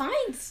do you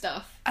find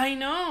stuff? I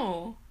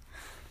know.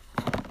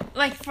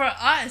 For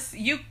us,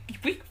 we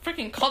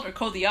freaking color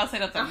code the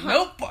outside of the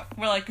notebook.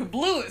 We're like,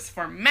 blue is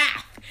for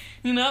math.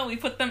 We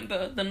put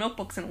the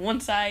notebooks in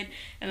one side,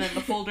 and then the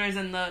folders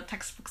and the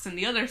textbooks in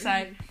the other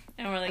side.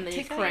 And we're like, and then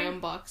take your crayon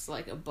box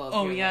above.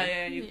 Oh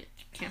yeah, you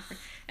can't.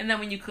 And then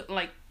when you could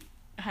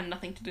had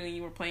nothing to do and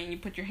you were playing, you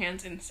put your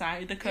hands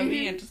inside the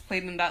cubby and just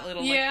played in that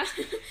little the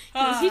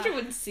teacher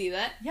wouldn't see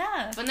that.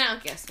 Yeah. But now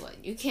guess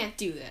what? You can't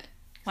do that.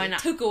 Why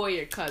not? They took away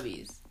your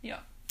cubbies. Yeah.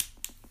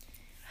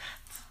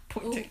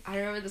 Ooh, I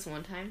remember this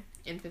one time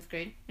in 5th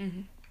grade.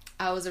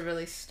 I was a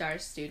really star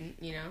student,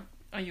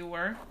 Oh, you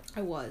were?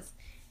 I was.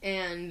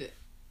 And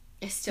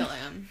I still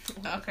am.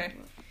 Okay.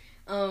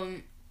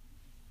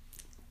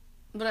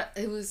 But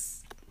it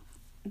was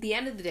the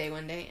end of the day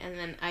one day, and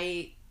then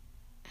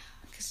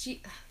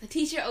the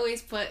teacher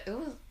always put, it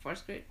was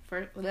 4th grade,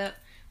 4th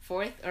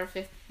or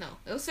 5th, no,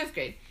 it was 5th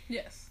grade.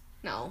 Yes.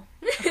 No.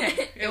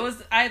 Okay. It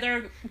was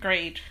either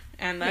grade,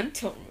 and then? I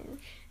don't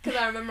remember. Because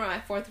I remember my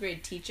 4th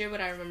grade teacher,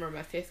 but I remember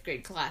my 5th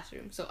grade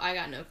classroom, so I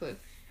got no clue.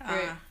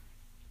 Right?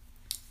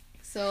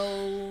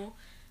 So,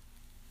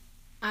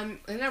 I'm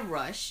in a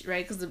rush,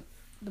 right, because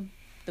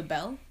the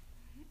bell?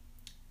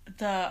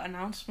 The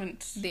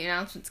announcements. The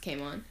announcements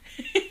came on,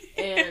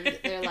 and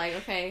they're like,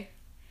 okay,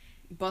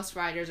 bus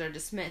riders are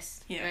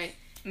dismissed, right?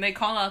 And they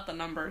call out the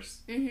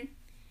numbers. And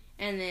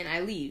then I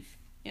leave.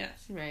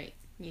 Yes. Right.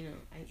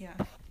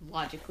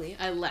 Logically,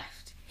 I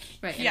left.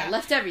 Right. And I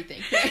left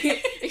everything.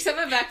 Right? Except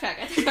my backpack.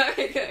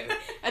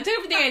 I took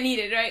everything I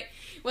needed, right?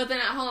 But then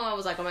at home, I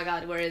was like, oh my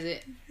God, where is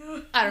it?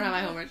 I don't have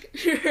my homework.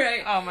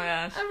 Right? Oh my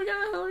gosh. I forgot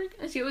my homework.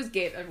 And she always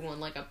gave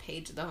everyone a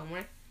page of the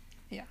homework.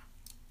 Yeah.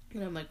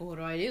 And I'm like, well, what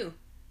do I do?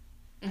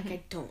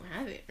 I don't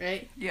have it,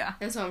 right? Yeah.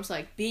 And so I'm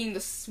just being the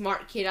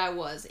smart kid I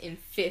was in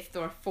 5th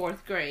or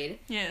 4th grade.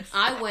 Yes.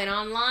 I went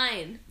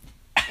online.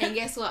 And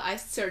guess what? I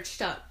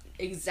searched up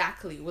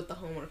exactly what the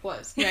homework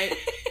was, right?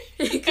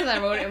 Because I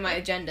wrote it in my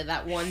agenda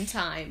that one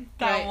time.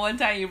 That one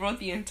time you wrote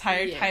the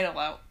entire title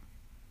out.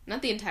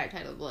 Not the entire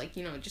title, but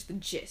just the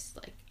gist,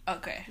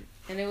 Okay.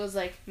 And it was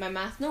my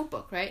math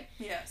notebook, right?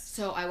 Yes.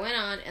 So I went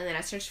on and then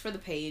I searched for the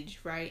page,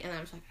 right? And I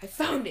was like, I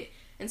found it.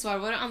 And so I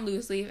wrote it on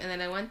loose leaf, and then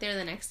I went there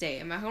the next day,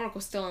 and my homework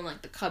was still in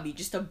the cubby,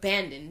 just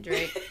abandoned,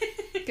 right?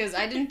 Because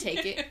I didn't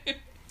take it.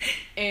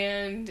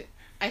 And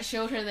I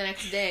showed her the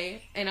next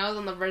day, and I was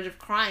on the verge of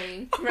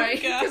crying, right?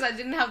 Because I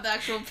didn't have the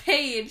actual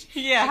page.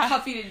 Yeah. I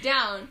copied it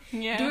down.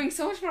 Yeah. Doing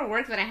so much more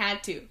work than I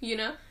had to,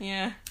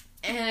 Yeah.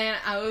 And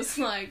I was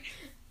like,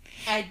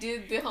 I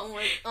did the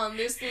homework on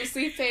this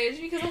loosely page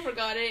because I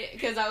forgot it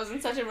because I was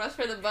in such a rush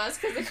for the bus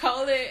because they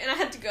called it and I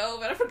had to go,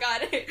 but I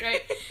forgot it,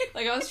 right?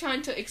 Like, I was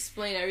trying to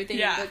explain everything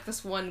in, like,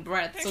 this one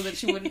breath so that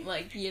she wouldn't,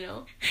 like, you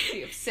know,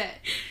 be upset.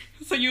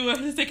 So you have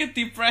to take a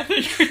deep breath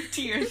and your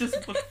tears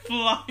just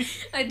fly.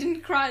 I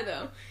didn't cry,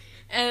 though.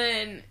 And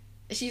then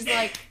she's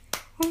like...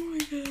 Oh my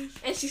gosh.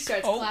 And she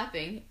starts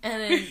clapping.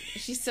 And then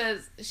she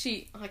says...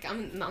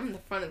 I'm in the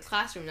front of the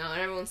classroom now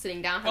and everyone's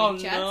sitting down having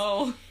chats.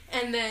 No.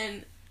 And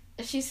then...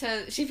 She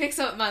says, she picks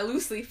up my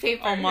loose leaf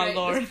paper. Oh my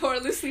lord. This poor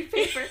loose leaf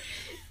paper.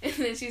 And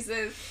then she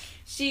says,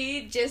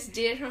 she just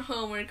did her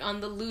homework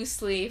on the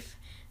loose leaf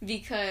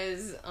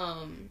because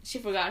she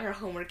forgot her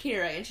homework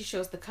here, right? And she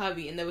shows the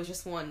cubby and there was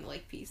just one,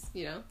 like, piece,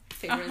 you know,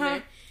 paper in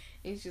there.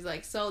 And she's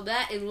like, so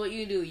that is what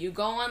you do. You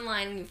go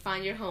online and you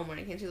find your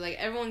homework. And she's like,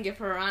 everyone give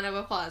her a round of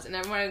applause. And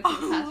everyone in the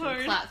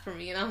classroom clapped for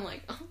me. And I'm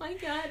like, oh my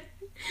god.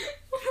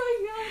 Oh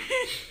my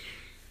god.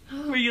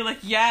 Were you like,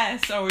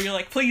 yes? Or were you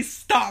like, please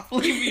stop,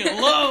 leave me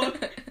alone?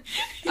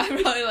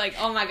 I'm probably like,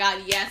 oh my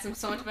god, yes, I'm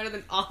so much better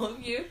than all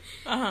of you.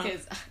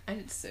 Because I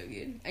did so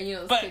good. And you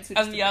know, those kids who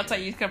on the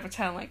outside, you can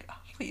pretend like, oh,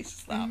 please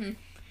stop. Mm-hmm.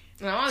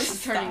 And I'm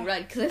always turning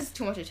red because that's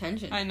too much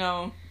attention. I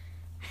know.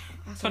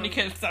 20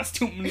 kids, that's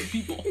too many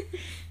people.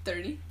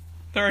 30?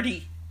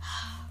 30.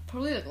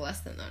 Probably like less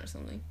than that or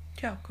something.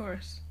 Yeah, of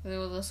course. But it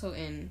was also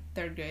in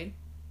 3rd grade.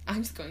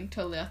 I'm just going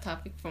totally off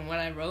topic from what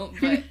I wrote,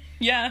 but...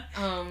 yeah.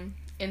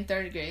 In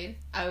 3rd grade,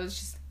 I was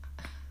just...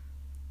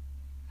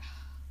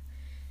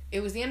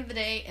 It was the end of the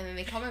day, and then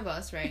they called my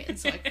bus, right? And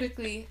so I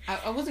quickly...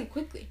 I wasn't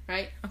quickly,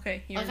 right?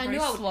 Okay, you were like, very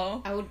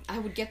slow. I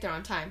would get there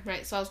on time,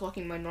 right? So I was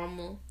walking my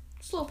normal,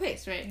 slow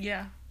pace, right?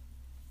 Yeah.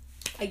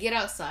 I get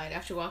outside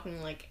after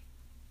walking, like,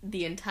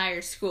 the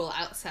entire school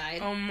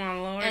outside. Oh, my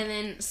lord. And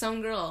then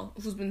some girl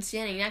who's been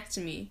standing next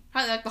to me,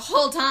 probably, like, the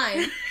whole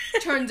time,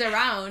 turns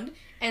around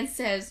and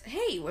says,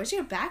 hey, where's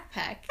your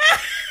backpack?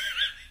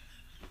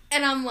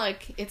 And I'm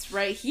like, it's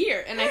right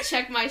here. And I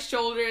check my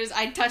shoulders,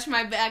 I touch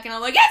my back, and I'm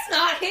like, it's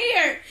not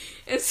here!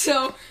 And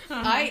so,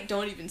 I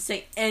don't even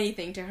say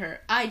anything to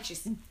her. I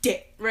just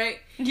dip, right?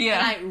 Yeah.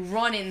 And I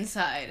run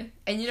inside.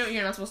 And you know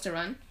you're not supposed to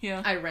run?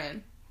 Yeah. I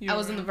ran. I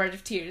was on the verge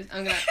of tears.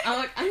 I'm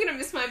gonna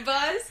miss my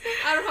bus.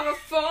 I don't have a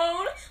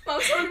phone.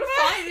 Mom's not gonna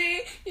find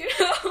me. You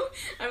know,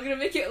 I'm gonna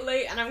make it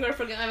late, and I'm gonna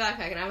forget my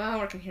backpack. And I have my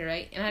homework in here,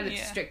 right? And I had a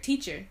strict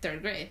teacher,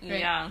 3rd grade, right?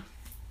 Yeah.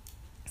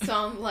 So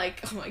I'm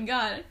like, oh my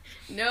god,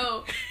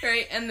 no,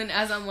 right? And then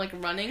as I'm like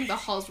running, the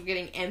halls were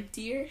getting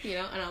emptier, you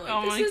know, and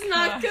I'm like, this is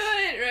not good,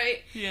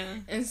 right? Yeah.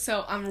 And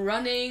so I'm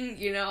running,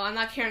 you know, I'm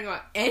not caring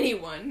about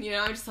anyone, you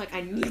know, I'm just like,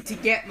 I need to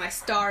get my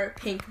star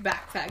pink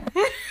backpack,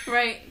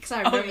 right? Because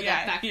I remember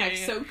that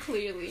backpack so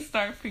clearly.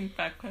 Star pink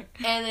backpack.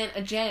 And then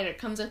a janitor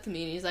comes up to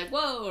me and he's like,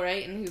 whoa,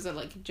 right? And he was in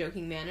like a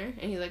joking manner,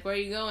 and he's like, where are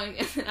you going?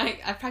 And then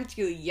I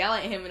practically yell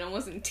at him, and I'm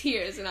almost in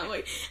tears, and I'm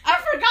like,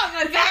 I forgot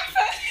my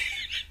backpack!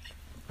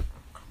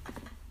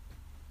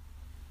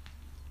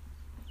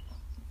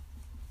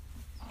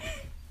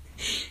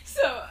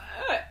 So,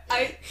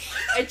 I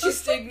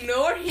just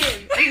ignore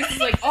him. And he's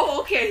like, oh,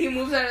 okay. He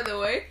moves out of the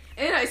way.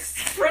 And then I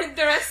sprint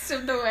the rest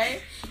of the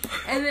way.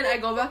 And then I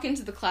go back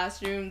into the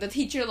classroom. The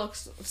teacher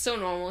looks so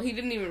normal. He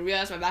didn't even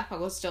realize my backpack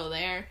was still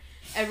there.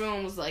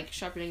 Everyone was, like,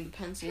 sharpening the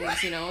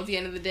pencils, you know. At the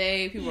end of the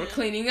day, people were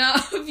cleaning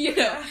up, you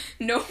know.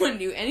 No one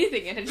knew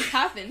anything. It had just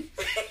happened.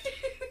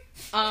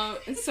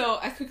 And so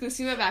I quickly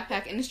see my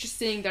backpack, and it's just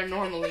sitting there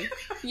normally.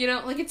 You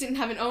know, like it didn't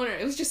have an owner.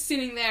 It was just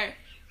sitting there.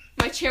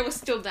 My chair was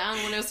still down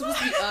when it was supposed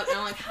to be up, and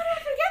I'm like, how did I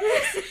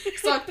forget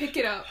this? So I pick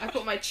it up, I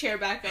put my chair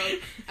back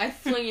up, I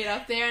fling it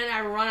up there, and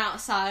I run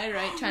outside,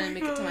 right, trying to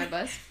make it to my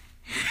bus.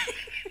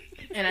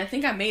 And I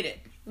think I made it,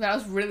 but I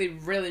was really,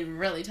 really,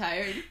 really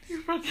tired.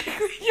 I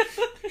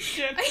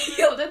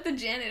yelled at the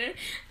janitor,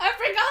 I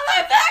forgot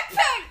my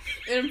backpack!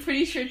 And I'm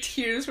pretty sure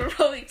tears were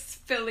probably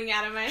spilling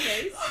out of my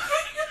face.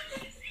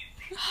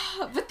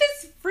 But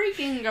this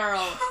freaking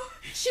girl,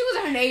 she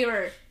was our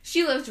neighbor.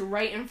 She lived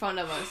right in front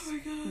of us. Oh my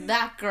god.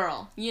 That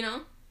girl, you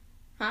know?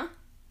 Huh?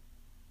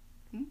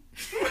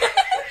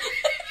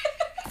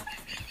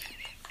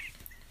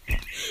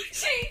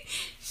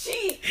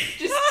 She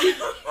just...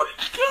 Oh my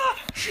god.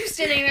 She was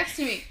standing next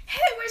to me. Hey,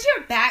 where's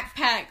your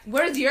backpack?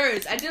 Where's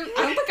yours? I don't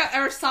think I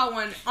ever saw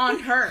one on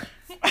her.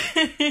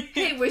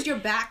 Hey, where's your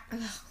back?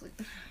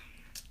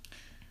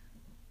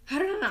 How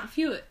did I not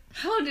feel it?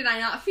 How did I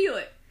not feel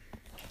it?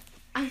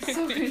 I'm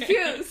so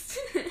confused.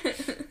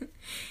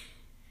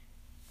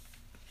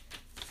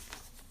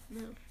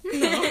 No.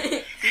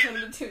 One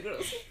of the two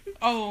girls.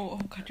 Oh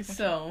god, you're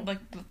so like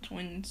the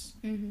twins.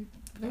 Mm-hmm.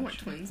 They weren't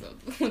twins though.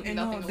 They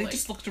nothing alike. They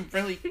just looked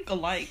really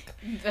alike.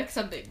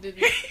 Except they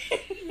didn't.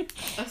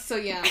 So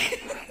yeah.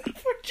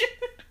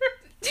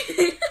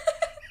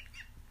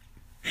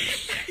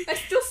 I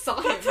still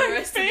saw him. That's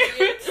my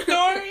favorite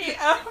story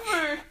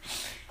ever.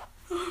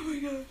 Oh my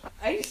god.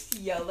 I just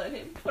yelled at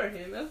him. Poor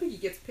him. I don't think he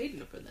gets paid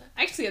enough for that.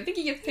 Actually, I think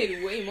he gets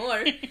paid way more.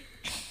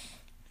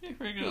 I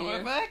forgot my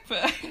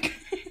backpack.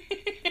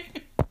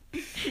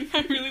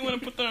 I really want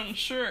to put that on a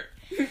shirt.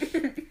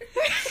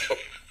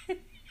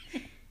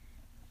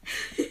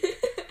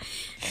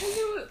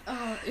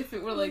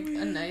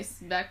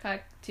 nice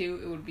backpack too,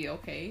 it would be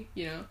okay,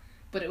 you know.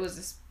 But it was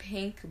this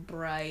pink,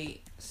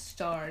 bright,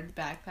 starred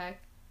backpack.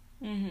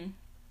 Mm-hmm.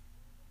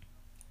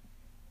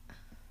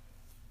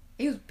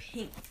 It was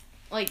pink.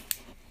 Like,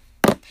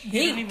 pink.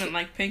 You don't even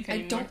like pink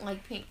anymore. I don't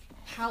like pink.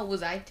 How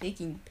was I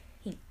taking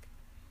pink?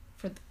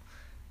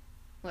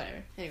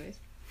 Whatever. Anyways.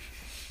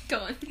 Go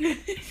on.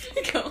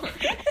 Go on.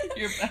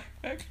 Your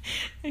backpack.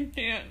 I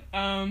can't.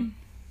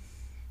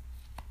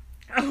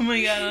 Oh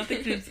my god, I don't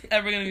think there's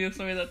ever gonna be a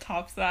story that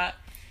tops that.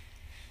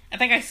 I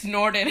think I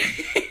snorted.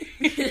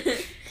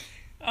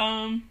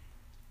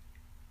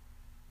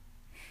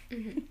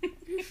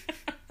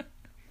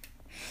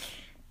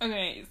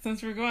 Okay,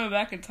 since we're going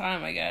back in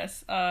time, I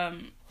guess,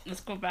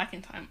 let's go back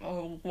in time a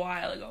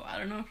while ago. I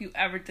don't know if you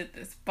ever did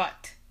this,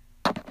 but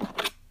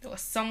there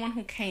was someone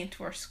who came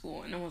to our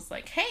school and it was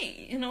like,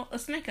 hey, you know,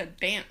 let's make a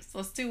dance.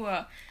 Let's do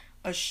a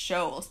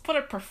show. Let's put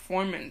a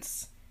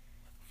performance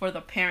for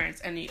the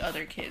parents and the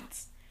other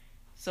kids.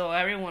 So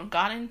everyone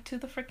got into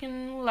the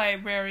freaking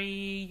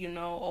library, you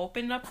know,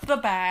 opened up the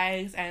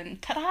bags,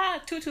 and ta-da,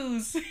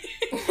 tutus.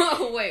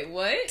 Whoa, wait,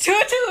 what?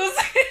 Tutus!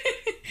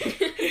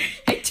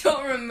 I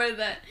don't remember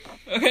that.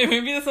 Okay,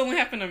 maybe this only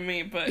happened to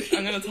me, but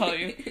I'm gonna tell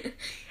you.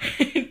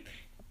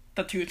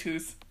 The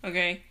tutus,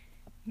 okay?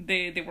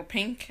 They were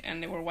pink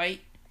and they were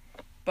white,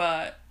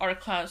 but our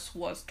class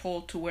was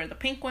told to wear the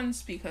pink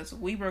ones because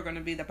we were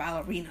gonna be the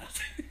ballerinas.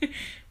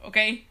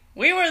 Okay?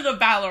 We were the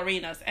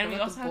ballerinas, and what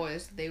we also the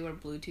boys. They were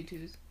blue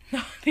tutus.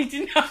 No, they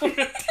did not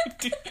wear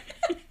tutus.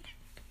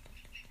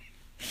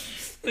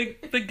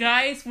 The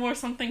guys wore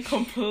something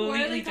completely.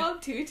 Why are they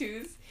called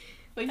tutus?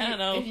 Like, I don't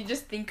know. If you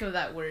just think of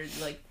that word,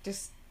 like,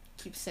 just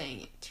keep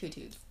saying it.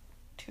 Tutus.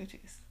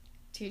 Tutus.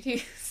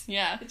 Tutus.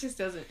 Yeah. It just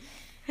doesn't.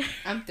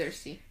 I'm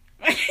thirsty.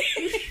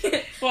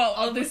 Well,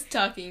 all this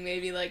talking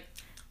made me like,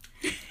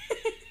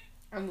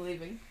 I'm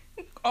leaving.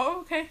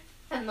 Oh, okay.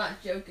 I'm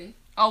not joking.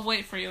 I'll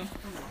wait for you. I'm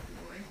walking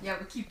away. Yeah,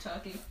 but keep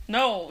talking.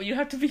 No, you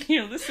have to be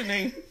here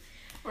listening.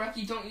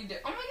 Rocky, don't you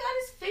dare. Oh my god,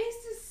 his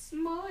face is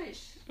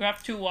smushed.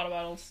 Grab 2 water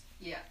bottles.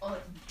 Yeah, oh,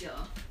 duh.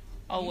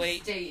 I'll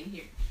wait. Stay in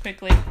here.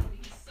 Quickly.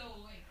 He's so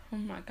late. Oh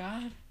my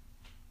god.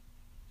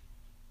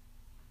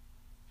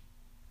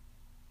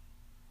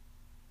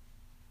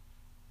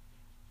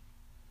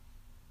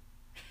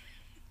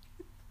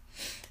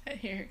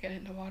 Here, get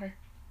in the water.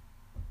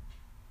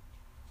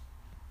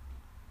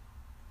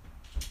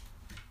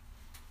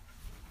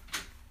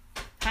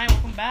 Hi,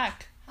 welcome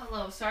back.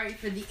 Hello, sorry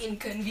for the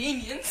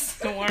inconvenience.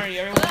 Don't worry,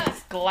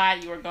 everyone's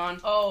glad you were gone.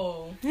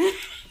 Oh.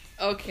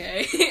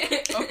 Okay.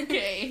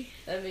 Okay.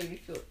 That made me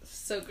feel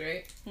so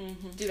great.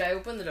 Mm-hmm. Dude, I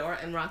opened the door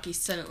and Rocky's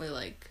suddenly,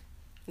 like,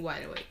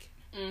 wide awake.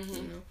 Mm-hmm.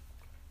 You know?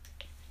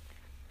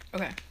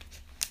 Okay.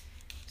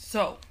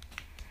 So,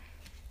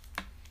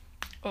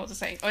 what was I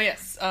saying? Oh,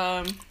 yes.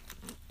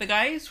 The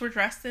guys were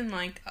dressed in,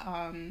 like,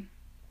 the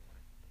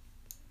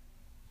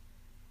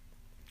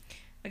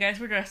guys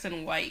were dressed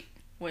in white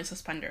with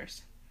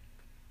suspenders.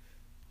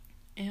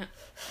 Yeah.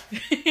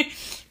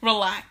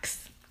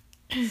 Relax.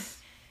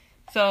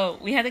 So,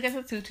 we had to get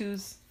the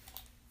tutus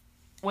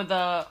with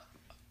the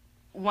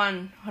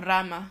one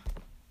rama.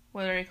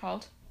 What are they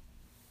called?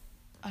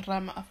 A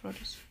rama of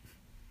flores.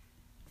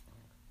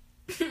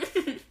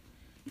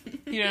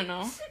 You don't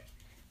know?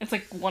 It's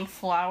like one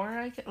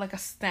flower, like a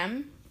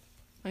stem.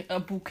 Like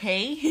a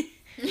bouquet.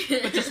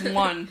 But just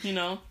one, you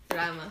know?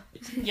 Rama.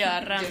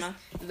 Yeah, rama.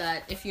 Just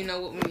that, if you know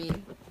what we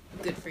mean,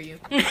 good for you.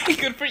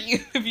 Good for you.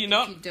 If you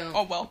know. If you don't.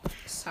 Oh, well.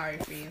 Sorry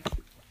for you.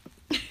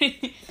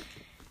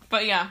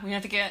 But yeah, we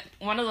had to get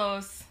one of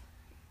those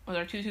with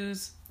our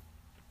tutus.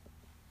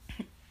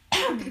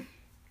 The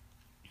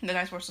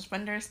guys wore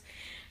suspenders.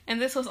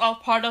 And this was all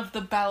part of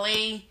the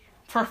ballet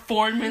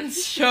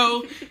performance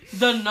show,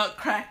 The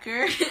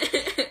Nutcracker.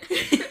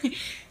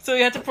 So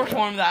we had to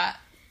perform that.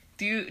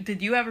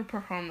 Did you ever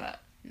perform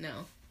that?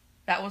 No.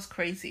 That was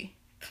crazy.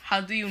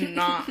 How do you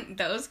not?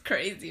 That was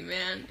crazy,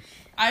 man.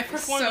 I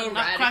performed So the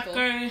Nutcracker.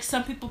 radical.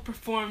 Some people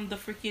performed the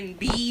freaking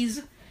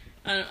bees.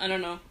 I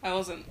don't know. I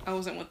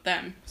wasn't with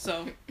them.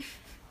 So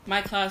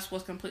my class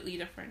was completely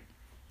different.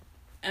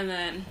 And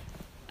then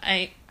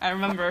I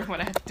remember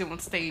what I had to do on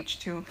stage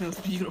too. It was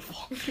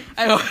beautiful.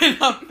 I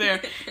went up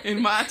there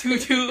in my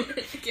tutu,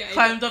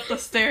 climbed up the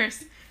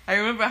stairs. I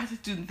remember I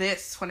had to do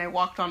this when I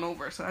walked on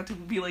over. So I had to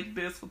be like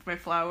this with my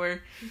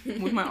flower,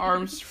 with my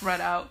arms spread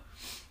out.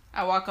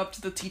 I walk up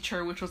to the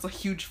teacher, which was a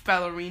huge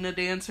ballerina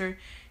dancer.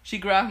 She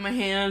grabbed my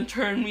hand,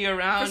 turned me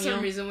around. For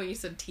some reason, when you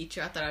said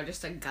teacher, I thought I was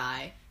just a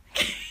guy.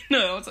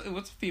 No, it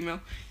was a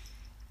female.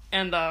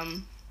 And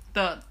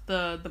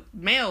the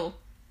male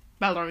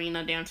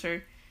ballerina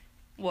dancer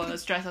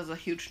was dressed as a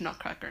huge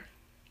nutcracker.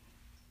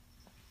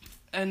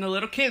 And the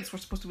little kids were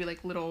supposed to be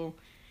like little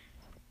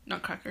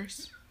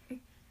nutcrackers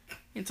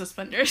in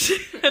suspenders.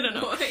 I don't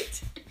know.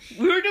 What?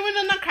 We were doing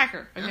the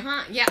nutcracker. Okay?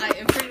 Uh-huh. Yeah, I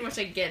pretty much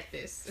get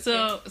this.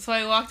 Okay. So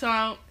I walked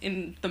out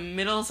in the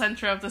middle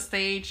center of the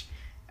stage.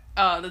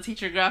 The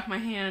teacher grabbed my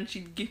hand.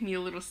 She gave me a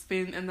little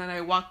spin, and then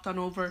I walked on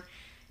over,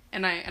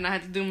 and I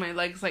had to do my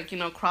legs like, you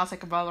know, cross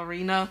like a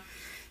ballerina,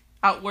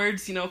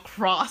 outwards, you know,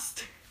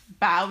 crossed,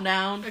 bow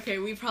down. Okay,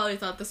 we probably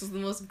thought this was the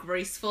most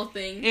graceful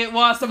thing. It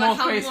was the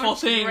most graceful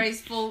thing. How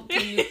graceful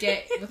can you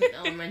get with an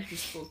elementary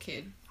school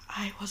kid?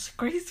 I was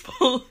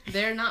graceful.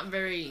 They're not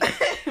very...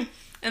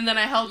 And then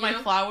I held my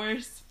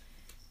flowers,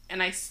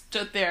 and I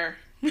stood there.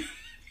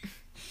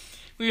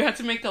 We had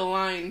to make a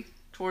line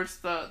towards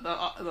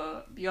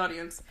the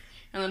audience.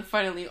 And then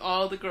finally,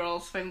 all the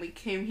girls finally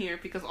came here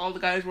because all the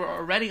guys were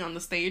already on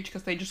the stage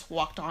because they just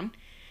walked on.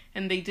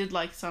 And they did,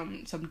 like,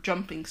 some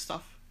jumping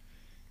stuff.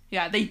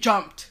 Yeah, they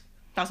jumped.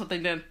 That's what they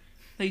did.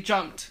 They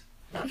jumped.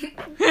 And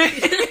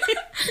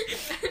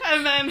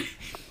then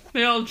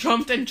they all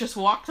jumped and just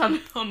walked on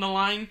the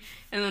line.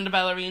 And then the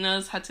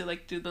ballerinas had to,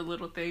 like, do the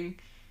little thing.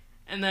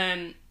 And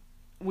then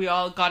we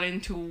all got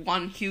into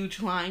one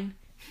huge line.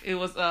 It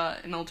was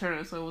an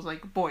alternative, so it was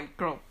like boy,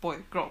 girl, boy,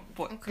 girl,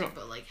 boy, girl. Okay,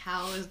 but, like,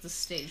 how is the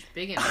stage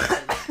big enough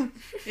for that?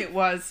 It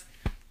was.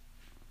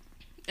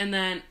 And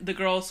then the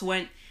girls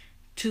went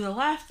to the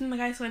left and the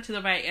guys went to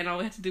the right, and all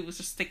we had to do was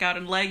just stick out a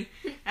leg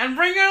and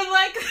bring our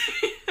legs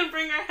and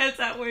bring our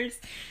heads outwards,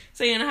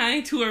 saying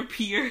hi to our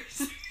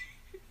peers.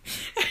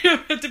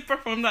 And we had to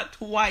perform that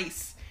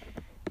twice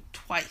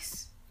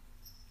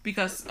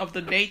because of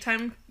the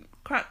daytime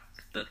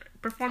the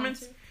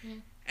performance,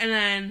 and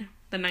then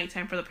the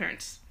nighttime for the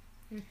parents.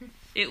 Mm-hmm.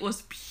 It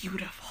was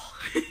beautiful.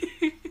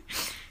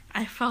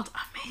 I felt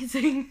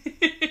amazing.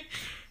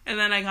 And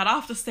then I got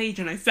off the stage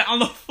and I sat on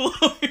the floor.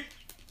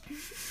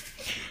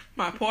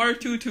 My poor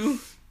tutu.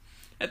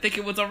 I think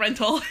it was a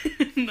rental.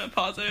 Not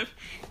positive.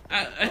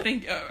 I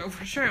think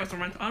for sure it was a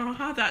rental. I don't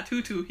have that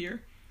tutu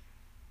here.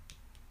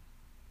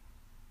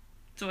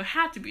 So it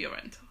had to be a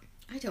rental.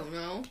 I don't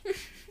know.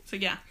 So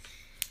yeah.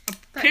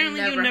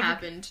 Apparently that never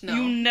happened. No.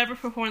 You never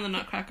performed the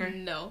Nutcracker?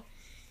 No.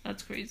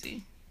 That's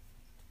crazy.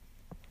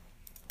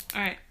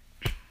 Alright.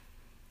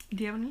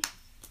 Do you have any?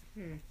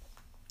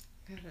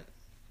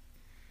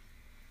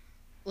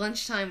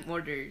 Lunchtime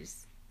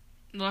orders.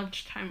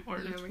 Lunchtime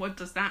orders. What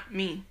does that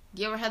mean?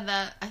 You ever had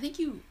that? I think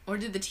you... Or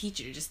did the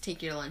teacher just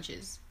take your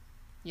lunches?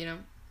 You know?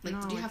 Like,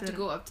 no, did you have to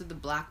go up to the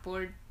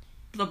blackboard?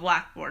 The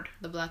blackboard.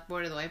 The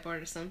blackboard or the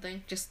whiteboard or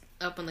something? Just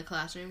up in the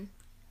classroom.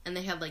 And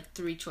they had, like,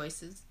 3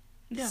 choices.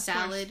 Yeah,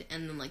 salad,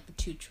 and then, like, the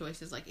 2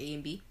 choices, like A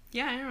and B.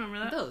 Yeah, I remember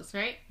that. Those,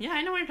 right? Yeah,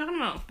 I know what you're talking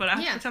about, but I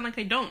have to pretend like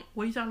I don't.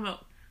 What are you talking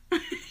about?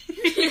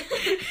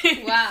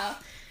 Wow.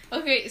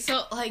 Okay,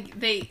 so, like,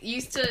 they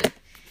used to...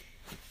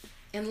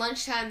 In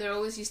lunchtime, there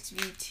always used to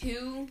be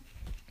 2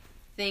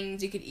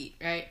 things you could eat,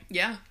 right?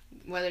 Yeah.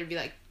 Whether it be,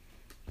 like,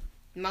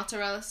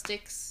 mozzarella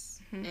sticks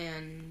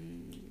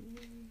and...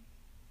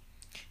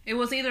 It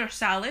was either a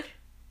salad...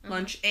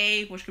 Lunch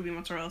A, which could be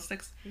mozzarella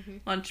sticks.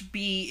 Lunch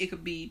B, it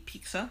could be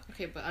pizza.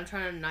 Okay, but I'm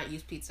trying to not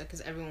use pizza because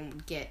everyone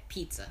would get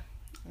pizza.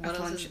 What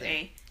else is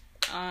there?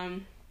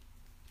 A.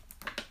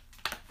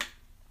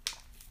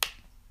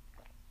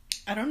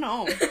 I don't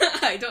know.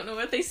 I don't know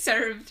what they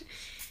served.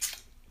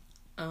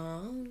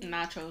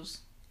 Nachos.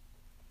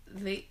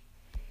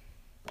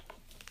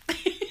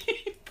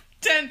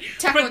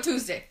 Taco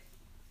Tuesday.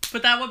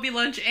 But that would be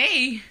lunch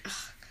A.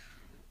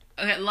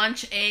 Okay,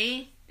 lunch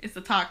A is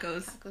the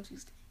tacos. Taco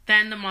Tuesday.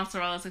 Then the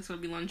mozzarella sticks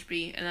would be lunch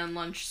B, and then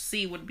lunch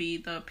C would be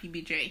the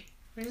PBJ.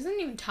 It isn't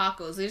even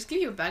tacos. They just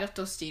give you a bag of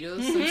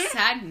Tostitos, some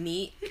sad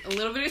meat, a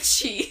little bit of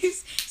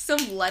cheese,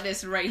 some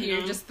lettuce right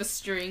here, just the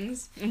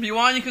strings. If you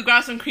want, you could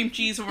grab some cream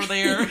cheese over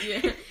there.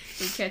 Yeah,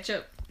 and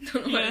ketchup.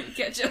 Don't know what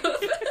ketchup.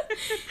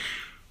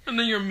 And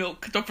then your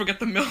milk. Don't forget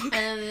the milk. And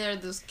then there are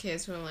those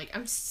kids who are like,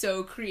 I'm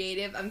so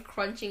creative. I'm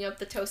crunching up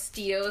the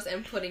Tostitos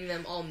and putting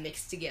them all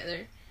mixed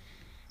together.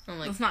 I'm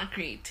like, that's not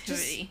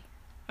creativity.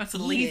 That's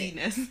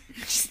laziness.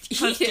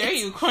 How dare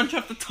you crunch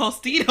up the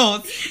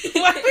Tostitos?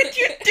 Why would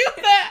you do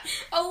that?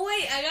 Oh,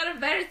 wait, I got a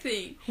better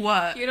thing.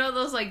 What? You know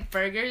those, like,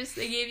 burgers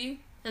they gave you?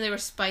 And they were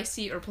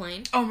spicy or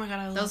plain? Oh my god,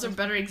 I love those. Those are a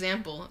better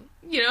example.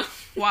 You know?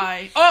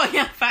 Why? Oh,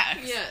 yeah,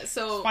 facts. Yeah,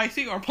 so...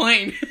 Spicy or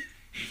plain?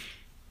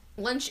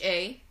 Lunch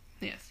A.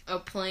 Yes. A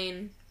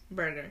plain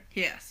burger.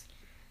 Yes.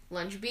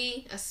 Lunch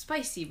B, a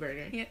spicy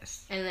burger.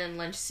 Yes. And then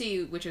lunch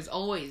C, which is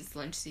always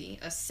lunch C,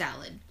 a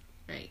salad.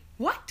 Right?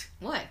 What?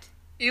 What?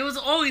 It was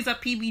always a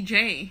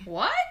PBJ.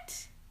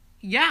 What?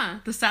 Yeah,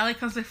 the salad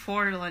comes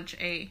before lunch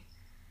A.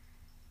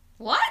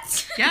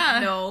 What? Yeah.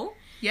 No.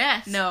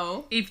 Yes.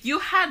 No. If you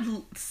had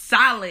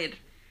salad,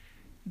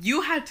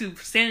 you had to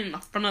stand in the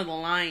front of the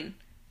line.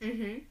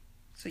 Mm-hmm.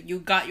 So you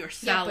got your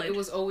salad. Yeah, but it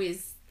was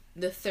always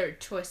the 3rd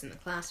choice in the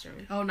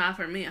classroom. Oh, not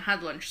for me. I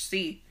had lunch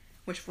C,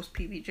 which was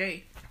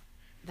PBJ.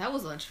 That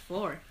was lunch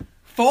 4.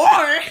 4?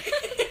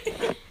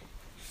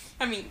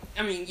 I mean,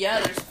 yeah,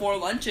 there's 4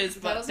 lunches,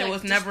 but there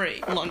was never a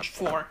lunch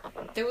 4.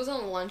 There was a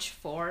lunch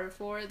 4.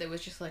 There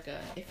was just like a,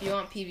 if you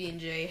want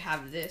PB&J,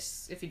 have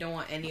this. If you don't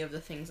want any of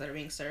the things that are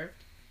being served.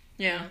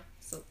 Yeah.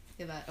 So,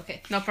 yeah, that.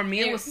 Okay. No, for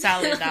me, it was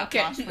salad that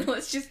okay,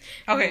 let's just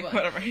okay,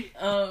 whatever.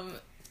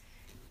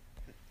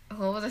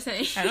 What was I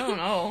saying? I don't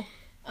know.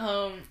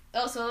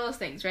 So those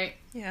things, right?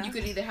 Yeah. You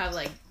could either have,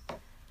 like...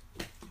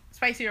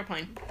 Spicy or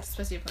plain.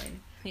 Spicy or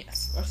plain.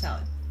 Yes. Or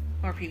salad.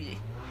 Or PBJ.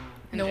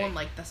 No one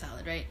liked the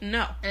salad, right?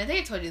 No. And I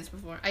think I told you this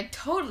before. I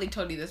totally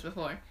told you this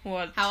before.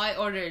 What? How I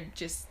ordered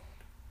just...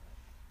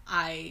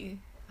 I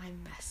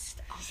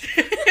messed up.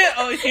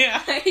 Oh,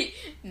 yeah. I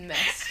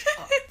messed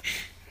up.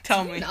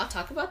 Tell Did me. we not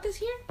talk about this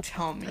here?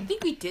 Tell me. I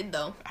think we did,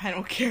 though. I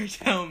don't care.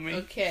 Tell me.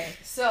 Okay,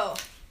 so...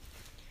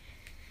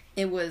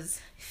 It was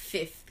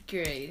 5th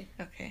grade.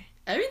 Okay.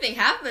 Everything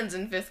happens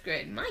in 5th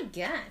grade. My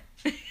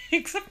God.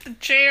 Except the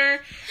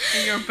chair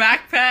and your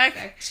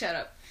backpack. Shut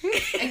up.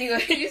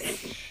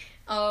 Anyways,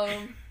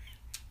 I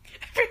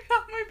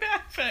forgot my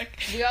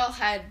backpack. we all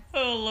had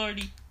Oh,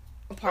 lordy.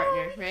 a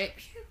partner, right?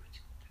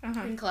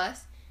 Uh-huh. In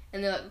class.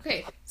 And they're like,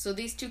 okay, so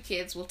these 2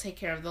 kids will take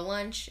care of the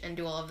lunch and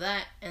do all of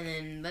that. And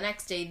then the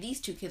next day,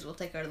 these 2 kids will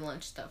take care of the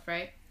lunch stuff,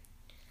 right?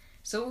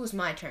 So it was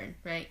my turn,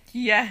 right?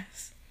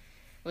 Yes.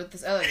 With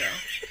this other girl,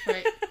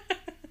 right?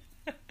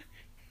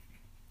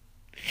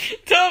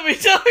 Tell me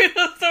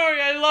the story.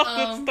 I love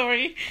the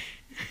story.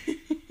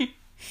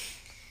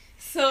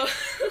 So,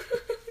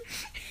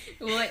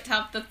 will it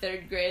top the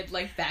 3rd grade,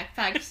 like,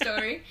 backpack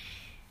story?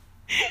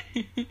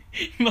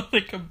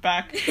 Nothing could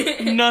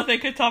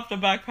top the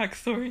backpack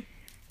story.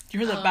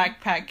 You're the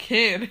backpack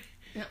kid.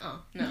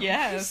 No.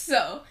 Yes.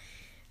 So,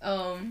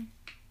 I'm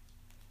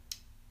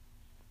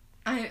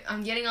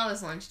getting all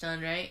this lunch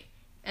done, right?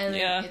 And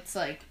then it's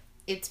like,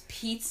 it's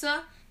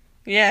pizza,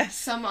 yes,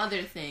 some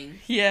other thing,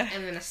 yeah,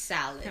 and then a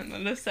salad. And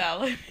then a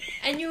salad.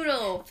 And you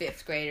know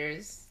 5th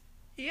graders.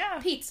 Yeah.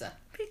 Pizza.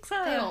 They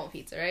don't want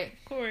pizza, right?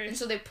 Of course. And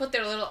so they put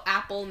their little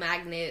apple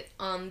magnet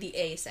on the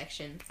A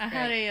section. I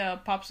had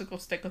a popsicle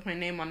stick with my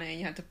name on it, and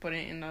you had to put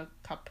it in a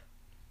cup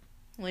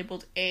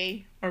labeled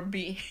A or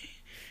B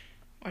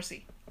or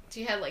C. So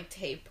you had, like,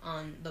 tape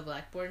on the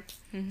blackboard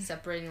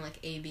separating, like,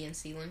 A, B, and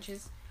C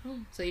lunches. Oh.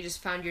 So you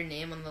just found your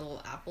name on the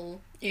little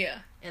apple. Yeah.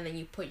 And then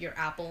you put your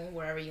apple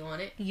wherever you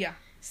want it. Yeah.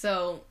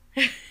 So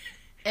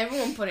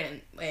everyone put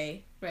in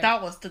A, right?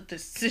 That was the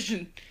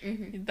decision.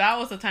 Mm-hmm. That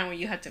was the time when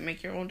you had to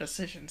make your own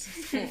decisions.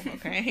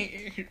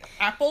 Okay?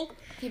 Apple?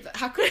 Okay, but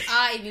how could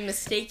I be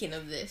mistaken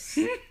of this?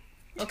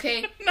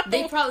 Okay? No.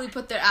 They probably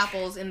put their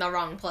apples in the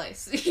wrong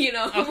place, you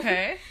know?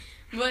 Okay.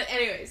 But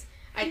anyways,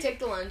 I take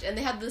the lunch, and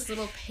they have this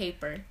little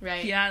paper,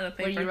 right? Yeah, the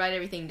paper. Where you write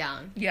everything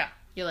down. Yeah.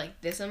 You're like,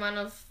 this amount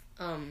of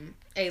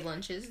A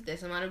lunches,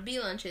 this amount of B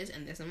lunches,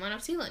 and this amount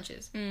of C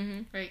lunches.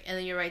 Mm-hmm. Right? And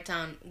then you write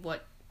down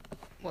what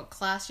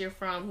class you're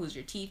from, who's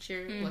your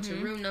teacher, what's your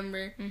room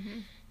number,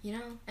 you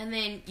know? And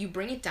then you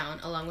bring it down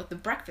along with the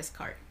breakfast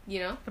cart, you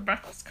know? The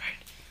breakfast cart.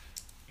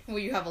 Where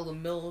you have all the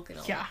milk and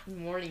all the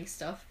morning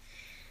stuff.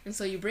 And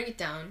so you bring it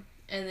down,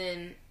 and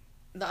then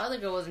the other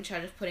girl was in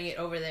charge of putting it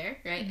over there,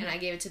 right? And I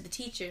gave it to the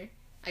teacher.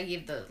 I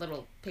gave the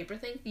little paper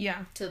thing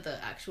to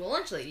the actual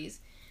lunch ladies.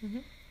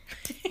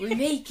 We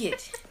make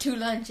it to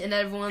lunch, and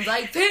everyone's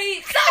like,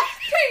 pizza!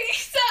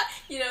 Pizza!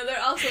 You know,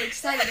 they're also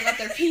excited about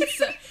their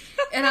pizza.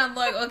 And I'm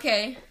like,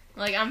 okay,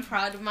 like, I'm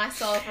proud of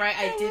myself, right?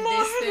 I did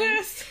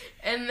this thing.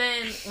 And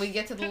then we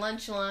get to the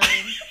lunch line,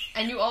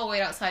 and you all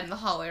wait outside in the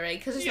hallway, right?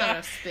 Because there's not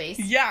enough space.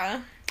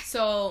 Yeah.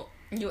 So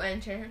you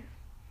enter,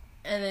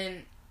 and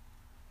then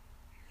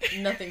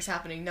nothing's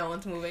happening. No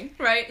one's moving,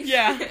 right?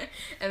 Yeah.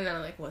 And then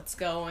I'm like, what's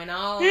going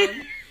on?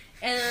 And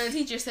then the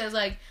teacher says,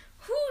 like,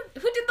 who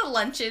did the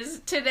lunches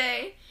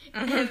today?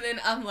 And then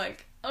I'm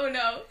like, oh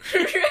no.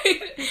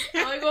 Right?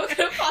 I'm like, what could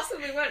have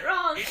possibly went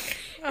wrong?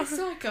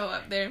 So I go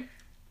up there.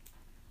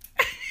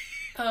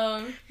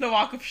 The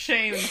walk of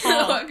shame.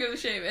 The walk of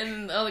shame. And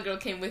then the other girl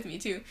came with me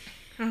too.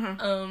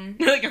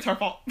 Like it's her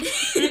fault.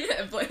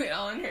 I blame it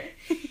all on her.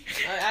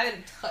 I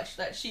didn't touch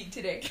that sheet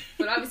today.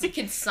 But obviously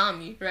kids saw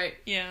me, right?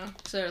 Yeah.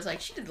 So it was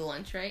like, she did the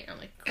lunch, right? I'm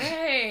like,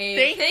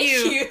 great. Thank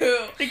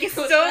you. Thank you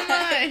so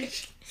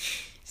much.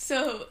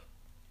 So,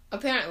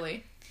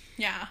 apparently.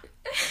 Yeah.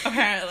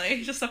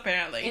 Apparently. Just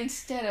apparently.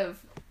 Instead of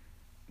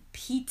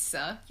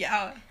pizza.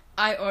 Yeah.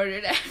 I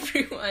ordered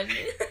everyone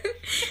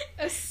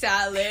a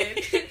salad.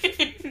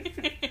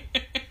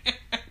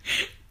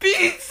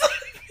 Pizza!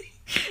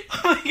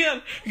 Oh my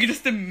god. You can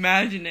just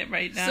imagine it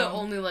right now. So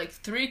only like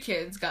 3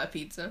 kids got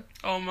pizza.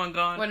 Oh my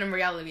god. When in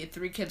reality,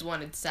 3 kids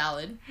wanted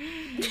salad.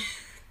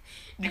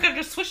 You could have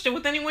just switched it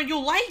with anyone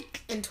you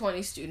like. And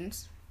 20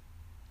 students.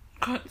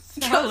 God,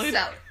 salad.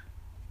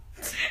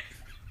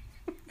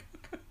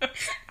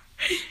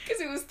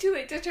 Because it was too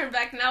late to turn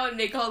back now and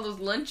make all those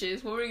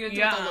lunches. What were we going to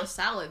do with all those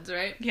salads,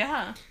 right?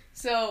 Yeah.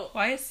 So...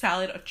 Why is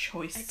salad a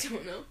choice? I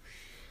don't know.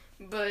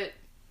 But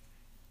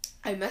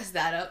I messed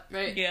that up,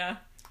 right? Yeah.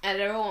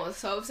 And everyone was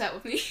so upset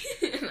with me.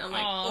 And I'm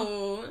like,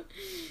 oh.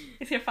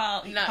 It's your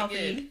fault. Not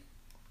healthy.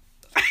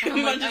 good.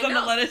 I'm like, on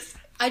the lettuce.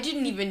 I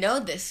didn't even know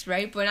this,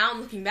 right? But now I'm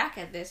looking back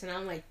at this and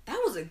I'm like,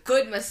 that was a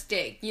good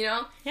mistake, you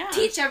know? Yeah.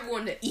 Teach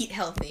everyone to eat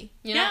healthy,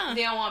 you know? Yeah.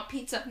 They don't want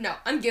pizza? No,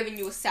 I'm giving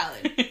you a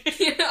salad.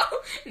 You know?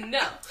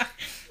 No.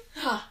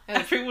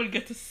 Everyone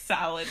gets a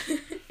salad.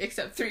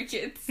 Except 3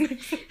 kids.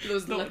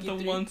 Those the lucky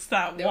 3. ones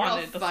that they were all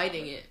wanted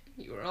fighting it.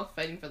 You were all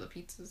fighting for the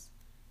pizzas.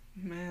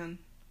 Man.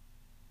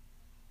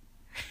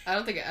 I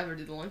don't think I ever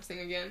did the lunch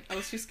thing again. I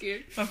was too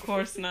scared. Of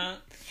course not.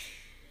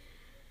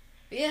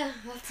 Yeah,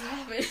 that's what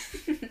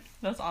happened.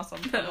 That's awesome.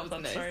 I love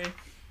that story.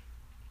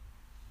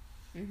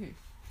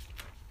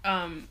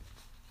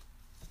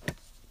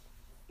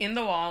 In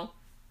the wall,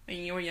 when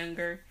you were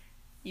younger,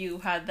 you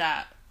had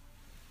that,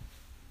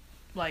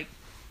 like,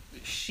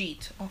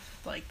 sheet of,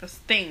 like, this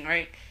thing,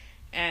 right?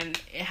 And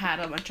it had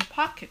a bunch of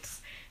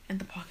pockets. And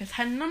the pockets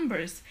had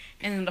numbers.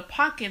 And in the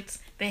pockets,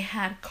 they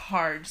had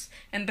cards.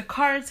 And the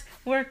cards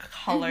were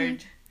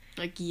colored.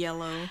 Like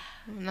yellow.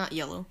 Not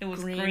yellow. It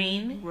was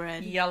green,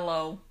 red,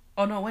 yellow.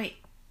 Oh, no, wait.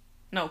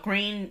 No,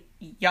 green,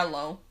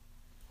 yellow.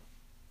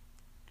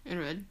 And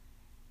red.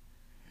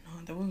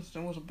 No, there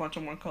was a bunch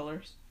of more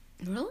colors.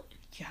 Really?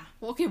 Yeah.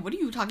 Okay, what are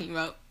you talking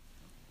about?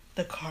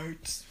 The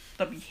cards.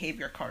 The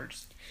behavior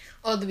cards.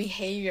 Oh, the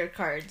behavior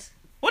cards.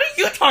 What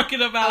are you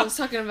talking about? I was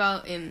talking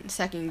about in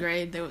 2nd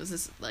grade, there was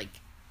this,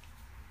 like,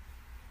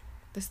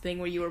 this thing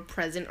where you were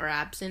present or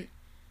absent.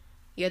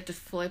 You had to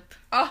flip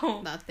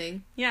that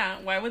thing. Yeah,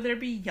 why would there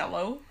be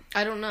yellow?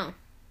 I don't know.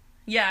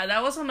 Yeah,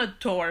 that was on a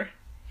door.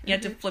 You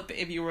had to flip it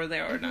if you were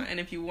there or not. And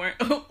if you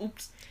weren't,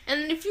 oops.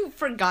 And if you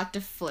forgot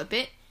to flip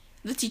it,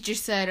 the teacher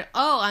said,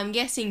 "Oh, I'm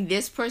guessing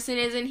this person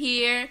isn't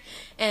here,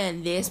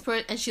 and this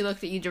person," and she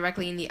looked at you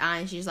directly in the eye,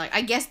 and she's like,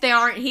 "I guess they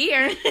aren't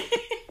here."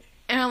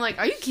 And I'm like,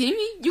 "Are you kidding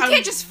me? You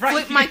can't just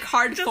flip my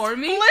card for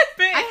me. Flip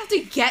it. I have to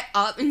get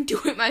up and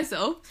do it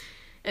myself."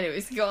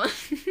 Anyways, go on.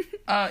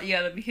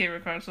 Yeah, the behavior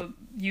card. So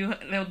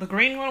the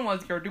green one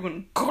was you're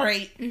doing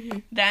great.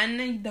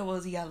 Then there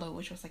was yellow,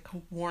 which was like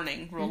a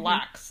warning,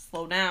 relax,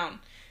 slow down.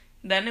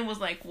 Then it was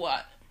like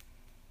what?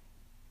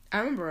 I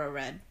remember a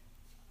red.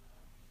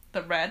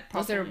 The red. Probably.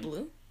 Was there a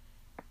blue?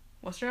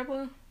 Was there a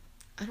blue?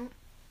 I don't.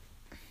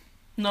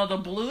 No, the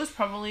blue is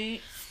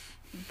probably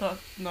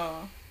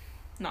no.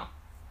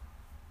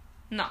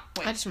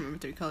 Wait. I just remember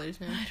 3 colors,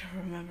 man. I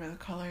don't remember the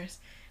colors.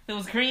 There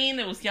was green,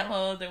 there was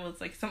yellow, there was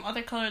like some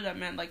other color that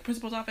meant like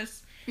principal's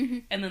office.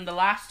 And then the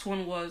last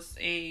one was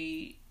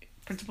a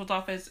principal's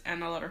office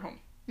and a letter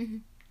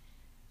home.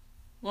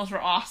 Those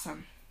were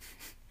awesome.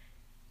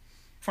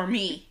 For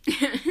me.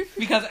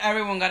 Because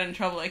everyone got in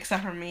trouble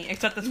except for me.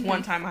 Except this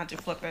one time I had to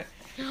flip it.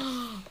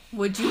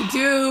 What'd you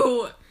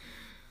do?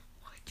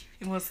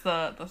 It was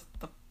the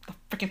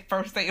freaking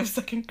first day of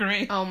 2nd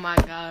grade. Oh my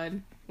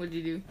god. What'd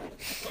you do?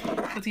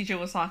 The teacher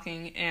was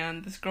talking,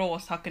 and this girl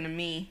was talking to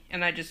me,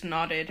 and I just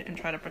nodded and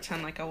tried to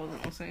pretend like I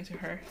wasn't listening to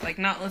her. Like,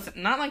 not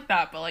like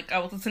that, but like I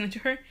was listening to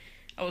her.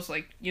 I was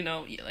like,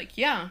 like,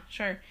 yeah,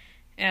 sure.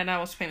 And I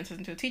was paying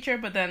attention to the teacher,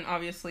 but then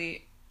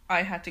obviously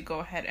I had to go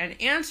ahead and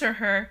answer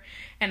her,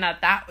 and at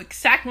that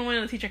exact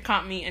moment the teacher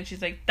caught me, and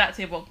she's like, "That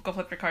table, go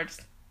flip your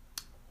cards."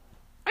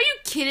 Are you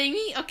kidding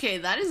me? Okay,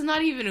 that is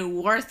not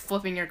even worth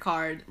flipping your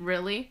card.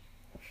 Really?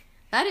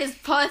 That is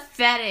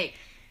pathetic.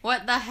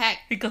 What the heck?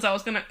 Because I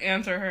was gonna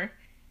answer her.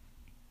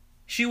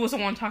 She was the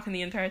one talking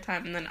the entire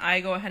time, and then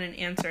I go ahead and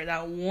answer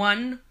that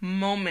one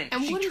moment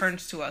and she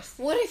turns to us.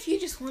 What if you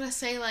just want to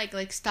say,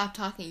 like, stop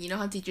talking? You know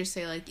how teachers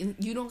say, like,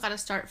 you don't gotta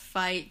start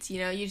fights, you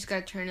just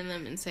gotta turn to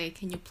them and say,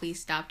 "Can you please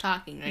stop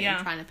talking?" Right? Yeah.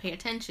 I'm trying to pay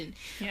attention.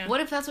 Yeah.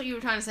 What if that's what you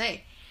were trying to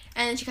say?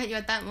 And then she cut you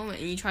at that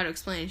moment, and you try to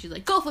explain, and she's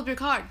like, "Go flip your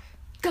card.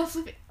 Go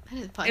flip it." That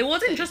is pathetic. It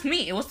wasn't just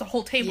me. It was the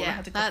whole table that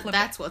had to go flip it.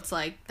 That's what's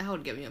like, that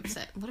would get me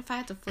upset. What if I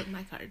had to flip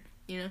my card,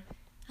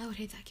 I would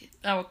hate that kid.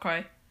 I would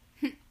cry.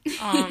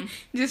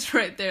 Just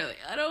right there, like,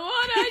 I don't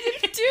want to, I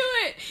just do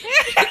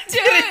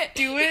it.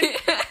 Do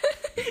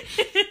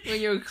it.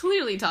 When you were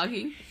clearly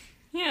talking.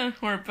 Yeah,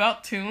 we're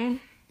about to.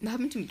 That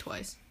happened to me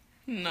twice.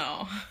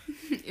 No.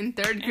 In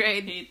 3rd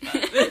grade. I hate that.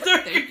 In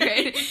 3rd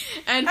grade.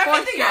 And 4th grade.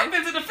 Everything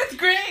happens in the 5th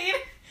grade.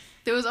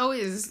 There was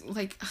always,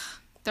 like,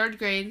 3rd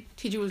grade,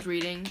 teacher was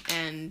reading,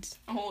 and...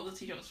 Oh, the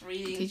teacher was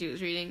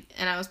reading.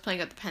 And I was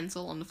playing with the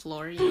pencil on the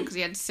floor, because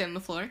he had to sit on the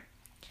floor.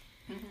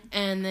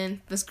 And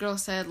then this girl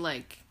said,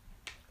 like,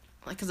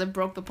 because I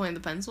broke the point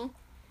of the pencil.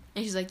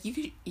 And she's like,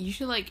 you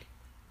should, like...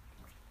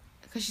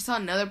 Because she saw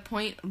another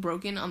point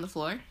broken on the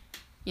floor.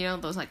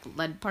 Those, like,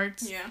 lead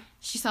parts. Yeah.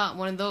 She saw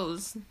one of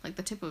those, like,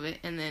 the tip of it.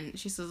 And then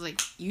she says, like,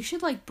 you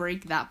should, like,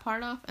 break that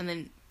part off and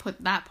then put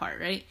that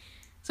part, right?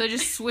 So I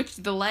just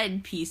switched the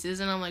lead pieces.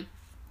 And I'm like...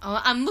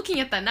 I'm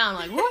looking at that now. I'm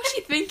like, what was she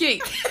thinking?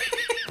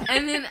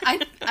 And then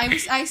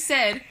I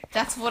said,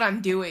 "That's what I'm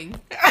doing."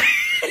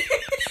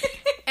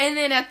 And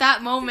then at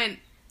that moment,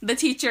 the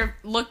teacher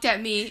looked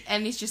at me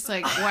and he's just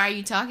like, "Why are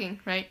you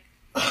talking, right?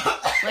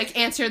 Like,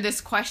 answer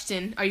this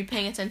question. Are you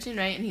paying attention,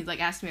 right?" And he's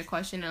like, asked me a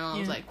question, and I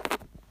was like,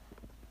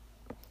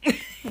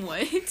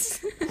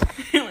 "What?"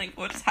 You're like,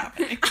 "What's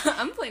happening?"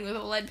 I'm playing with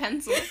a lead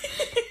pencil. What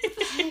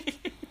the heck?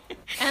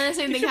 And the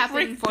same thing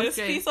happened in 4th grade. This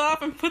piece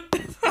off and put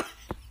this on.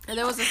 And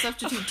there was a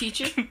substitute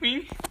teacher.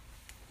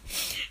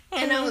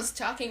 And I was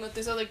talking with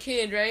this other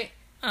kid, right?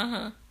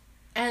 And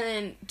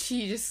then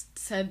she just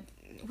said,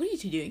 "What are you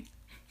two doing?"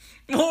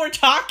 Well, we're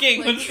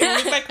talking.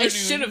 Like, I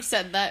should have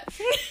said that.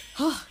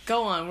 Oh,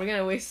 go on. We're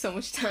gonna waste so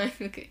much time.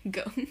 Okay,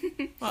 go.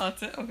 Well,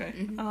 that's it. Okay.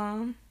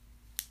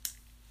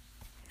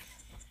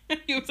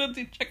 You said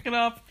to check it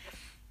off.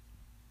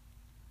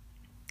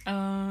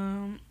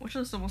 Which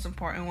is the most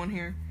important one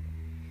here?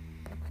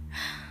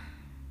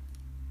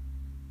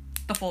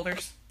 The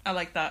folders. I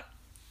like that.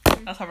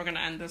 That's how we're gonna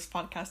end this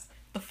podcast.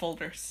 The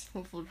folders.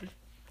 What folders?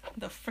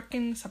 The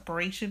freaking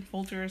separation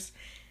folders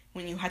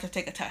when you had to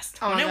take a test.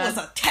 Oh, when it was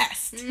a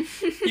test.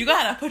 You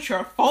gotta put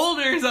your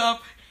folders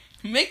up.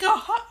 Make a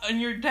hut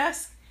on your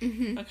desk.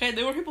 Mm-hmm. Okay,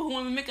 there were people who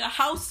wanted to make a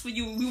house for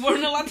you. We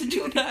weren't allowed to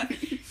do that.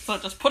 So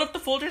just put up the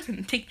folders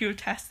and take your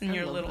test in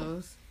your little...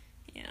 Those.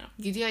 Yeah.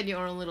 Gives you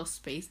your own little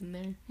space in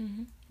there.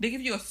 Mm-hmm. They give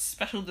you a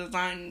special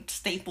design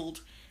stapled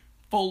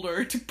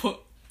folder to put.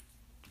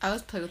 I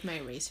always play with my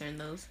eraser in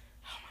those.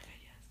 Oh my god,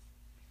 yes.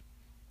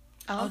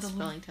 I love the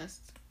spelling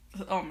tests.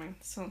 Oh man,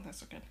 spelling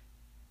tests are good.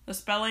 The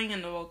spelling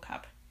and the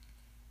vocab.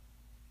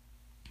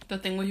 The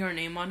thing with your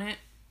name on it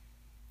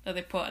that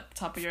they put at the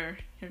top of your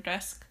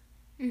desk.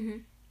 Mm-hmm.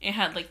 It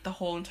had like the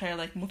whole entire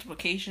like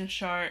multiplication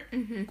chart,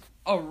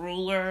 a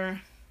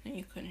ruler that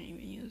you couldn't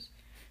even use,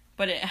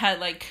 but it had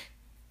like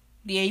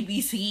the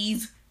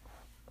ABCs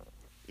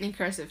in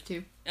cursive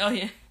too. Oh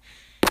yeah.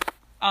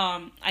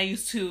 I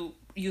used to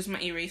use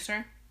my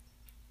eraser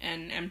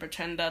and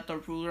pretend that the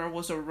ruler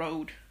was a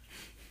road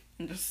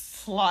and just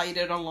slide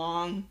it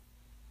along.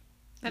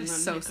 That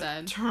is so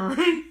sad.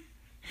 Turn.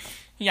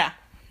 Yeah,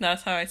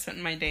 that's how I spent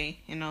my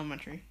day in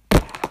elementary.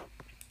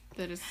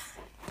 That is.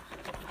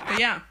 But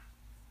yeah.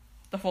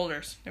 The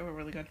folders, they were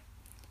really good.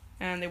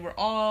 And they were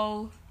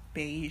all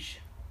beige.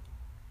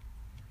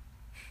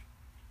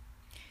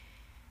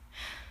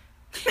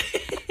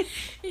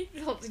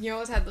 You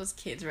always had those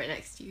kids right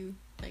next to you,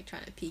 like,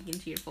 trying to peek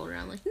into your folder.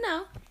 I'm like,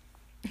 no.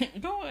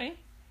 Go away.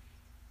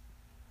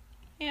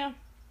 Yeah.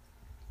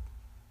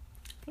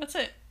 That's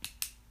it.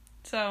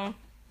 So,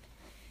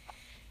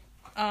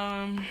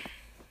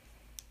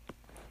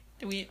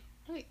 we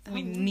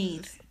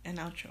need an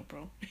outro,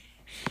 bro.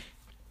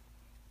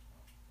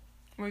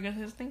 Were you gonna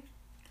say this thing?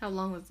 How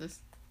long was this?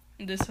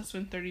 This has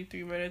been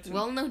 33 minutes.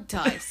 Well, no,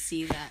 I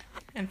see that.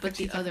 But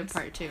the other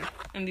part, too.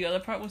 And the other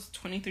part was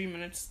 23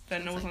 minutes.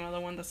 Then there was another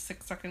one that's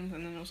 6 seconds.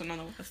 And then there was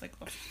another one that's like...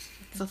 Oh,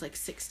 so it's like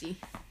 60.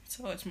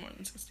 So it's more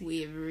than 60.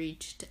 We have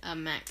reached a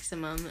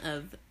maximum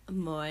of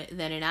more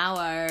than an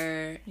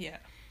hour. Yeah.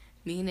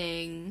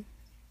 Meaning...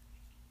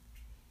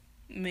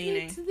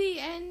 It's the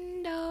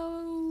end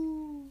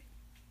of...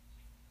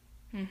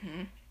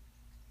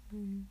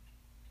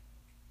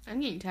 I'm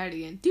getting tired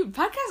again. Dude,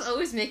 podcasts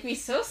always make me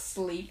so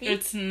sleepy.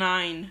 It's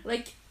 9.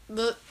 Like,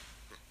 the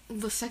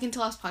second to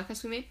last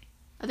podcast we made,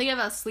 I think I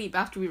fell asleep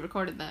after we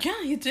recorded that.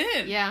 Yeah, you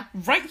did. Yeah.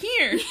 Right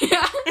here.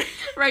 Yeah.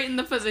 Right in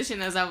the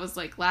position as I was,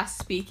 like, last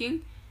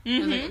speaking. I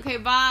was like, okay,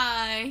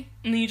 bye.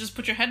 And then you just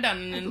put your head down.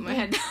 And then put my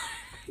head down.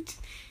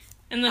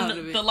 And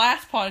then the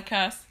last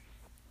podcast,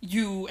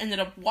 you ended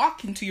up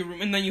walking to your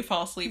room and then you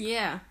fell asleep.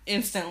 Yeah.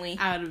 Instantly.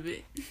 Out of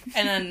it.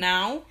 And then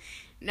now?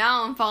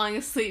 Now I'm falling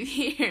asleep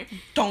here.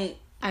 Don't.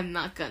 I'm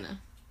not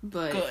gonna.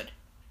 But good.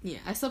 Yeah,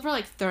 I slept for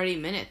like 30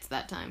 minutes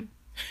that time.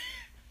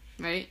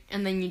 Right?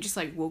 And then you just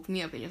like woke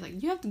me up and you're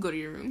like, you have to go to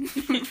your room.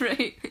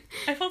 Right?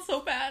 I felt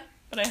so bad.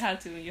 But I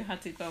had to. You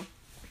had to go.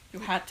 You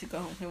had to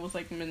go. It was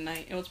like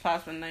midnight. It was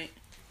past midnight.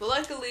 But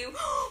luckily,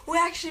 we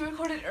actually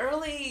recorded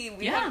early.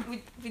 We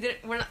did.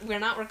 We're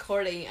not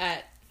recording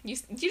at. You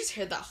just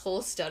heard that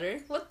whole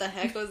stutter. What the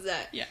heck was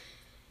that? Yeah.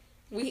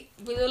 We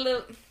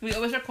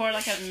always record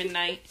like at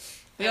midnight.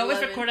 We always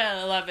 11. Record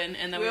at 11,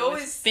 and then we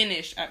always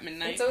finish at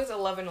midnight. It's always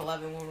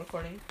 11:11 when we're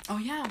recording. Oh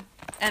yeah.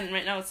 And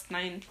right now it's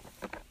 9:20.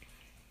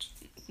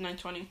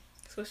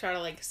 So we started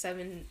like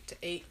 7 to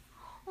 8.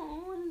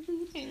 Oh, what is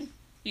eating?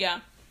 Yeah.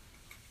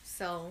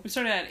 So we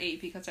started at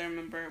 8 because I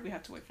remember we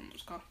had to wait for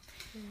Mom's call.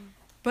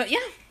 But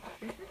yeah,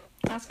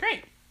 that's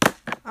great.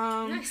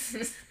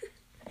 Nice.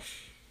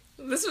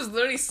 This was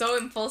literally so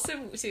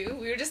impulsive too.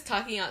 We were just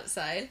talking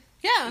outside.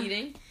 Yeah.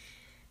 Eating.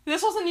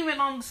 This wasn't even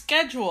on the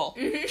schedule.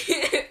 You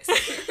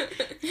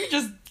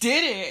just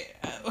did it.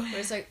 Where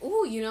it's like,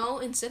 ooh,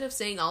 instead of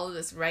saying all of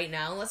this right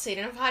now, let's say it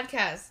in a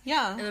podcast.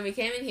 Yeah. And then we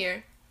came in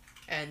here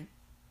and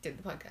did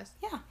the podcast.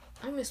 Yeah.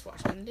 I miss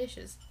washing the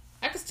dishes.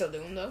 I could still do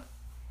them, though.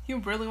 You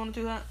really want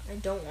to do that? I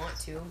don't want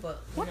to,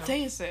 but... What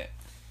day is it?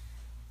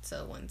 It's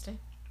a Wednesday.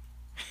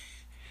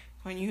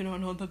 When you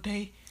don't know the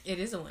day? It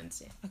is a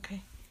Wednesday.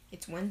 Okay.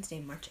 It's Wednesday,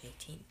 March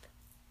 18th.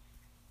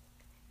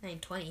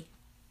 9:20.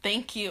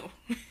 Thank you.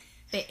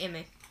 PM.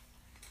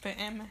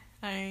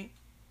 Alright.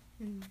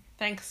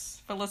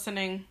 Thanks for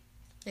listening.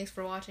 Thanks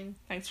for watching.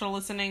 Thanks for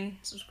listening.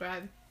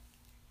 Subscribe.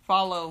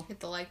 Follow. Hit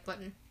the like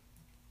button.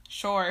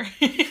 Sure.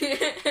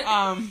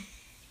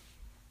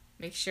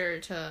 Make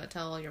sure to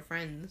tell all your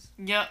friends.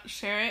 Yep,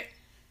 share it.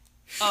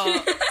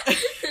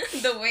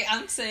 The way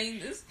I'm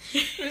saying this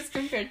is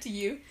compared to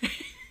you.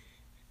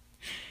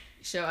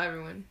 Show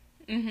everyone.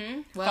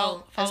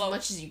 Well, follow. As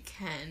much as you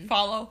can.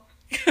 Follow.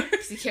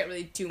 Because you can't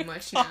really do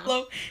much now.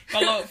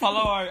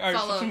 Follow our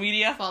social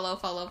media. Follow.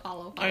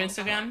 Our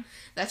Instagram.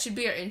 That should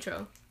be our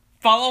intro.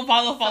 Follow.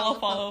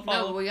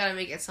 No, we gotta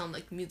make it sound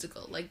like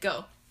musical. Like,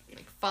 go.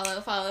 Like,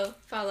 follow.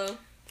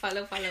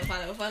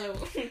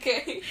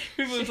 Okay.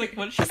 People was like,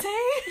 what did she say?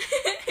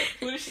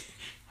 What did she...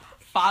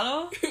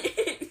 Follow?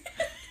 Is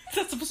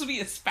that supposed to be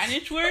a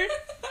Spanish word?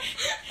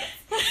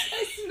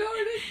 I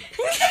snorted.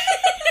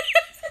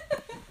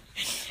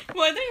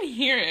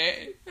 hear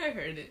it. I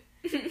heard it.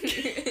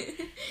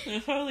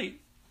 It's Harley.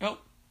 Oh.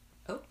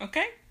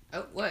 Okay.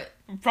 Oh, what?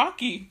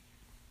 Rocky.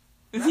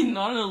 Is he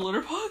not in a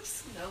litter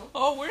box? No.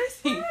 Oh, where is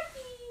he? Rocky,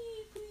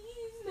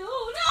 please,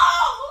 no.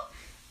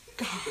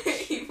 Gosh.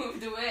 He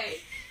moved away.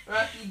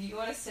 Rocky, do you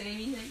want to say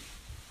anything?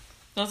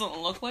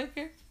 Doesn't look like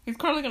it. He's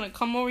probably gonna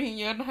come over here.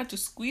 You're gonna have to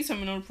squeeze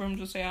him in order for him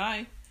to say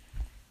hi.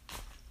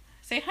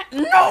 Say hi.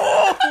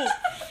 No!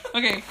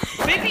 Okay.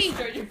 Baby!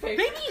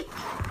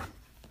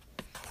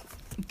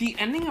 The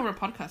ending of our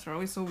podcast are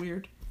always so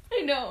weird.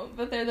 I know,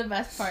 but they're the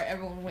best part.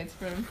 Everyone waits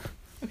for them.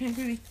 Okay,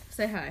 baby.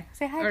 Say hi.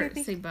 Say hi, or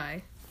baby. Say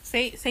bye.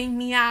 Say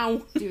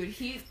meow. Dude,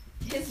 his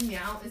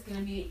meow is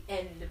gonna be the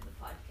end of the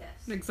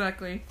podcast.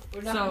 Exactly.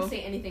 We're not gonna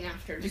say anything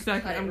after. Just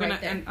exactly. I'm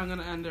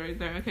gonna end it right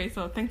there. Okay,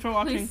 so thanks for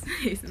watching.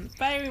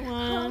 Bye,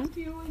 everyone. Hope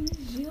you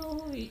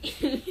enjoy.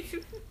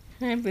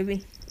 Hi,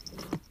 baby.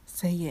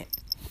 Say it.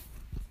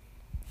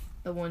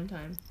 The one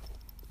time.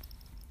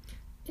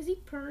 Is he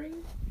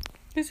purring?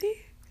 Is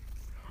he?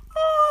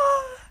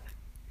 Oh,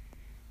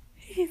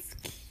 he's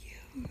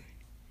cute.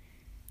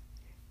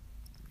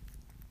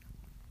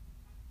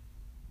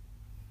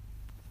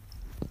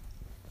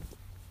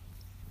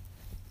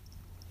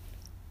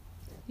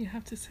 You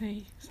have to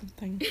say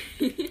something.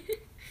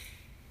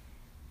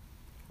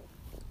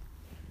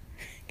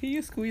 Can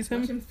you squeeze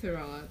him? Watch him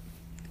throw up.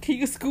 Can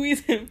you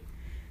squeeze him?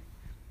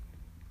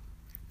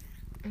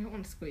 I don't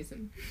want to squeeze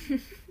him.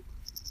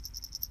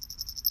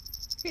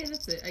 Okay,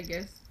 that's it, I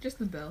guess. Just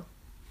the bell.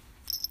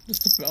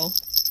 Just a bell.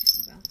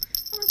 Just the bell.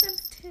 I want them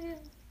to tell.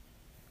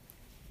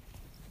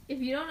 If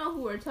you don't know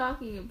who we're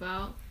talking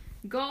about,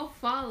 go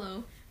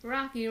follow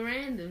Rocky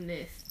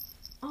Randomness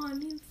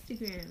on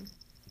Instagram.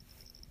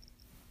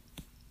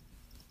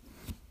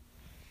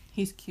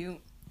 He's cute.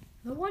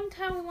 The one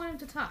time we want him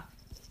to talk,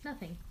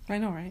 nothing. I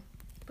know, right?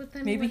 But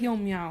then maybe he'll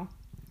meow.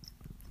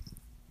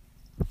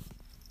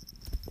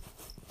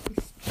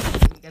 He's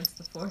struggling against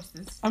the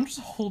forces. I'm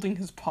just holding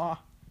his paw.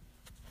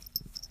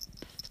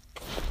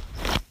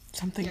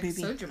 Something, You're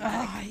baby. so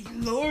dramatic. Ah,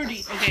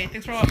 lordy. Okay,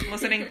 thanks for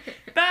listening.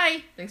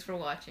 Bye. Thanks for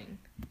watching.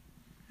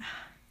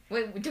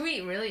 Wait, do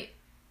we really?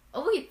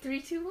 Oh wait,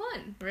 3, 2,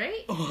 1,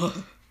 right?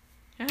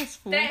 Yes,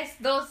 fool. 3,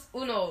 2,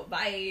 1,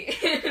 bye.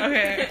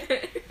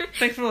 Okay.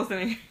 Thanks for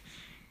listening.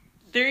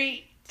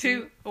 3,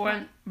 2,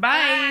 1. Bye.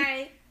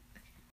 Bye.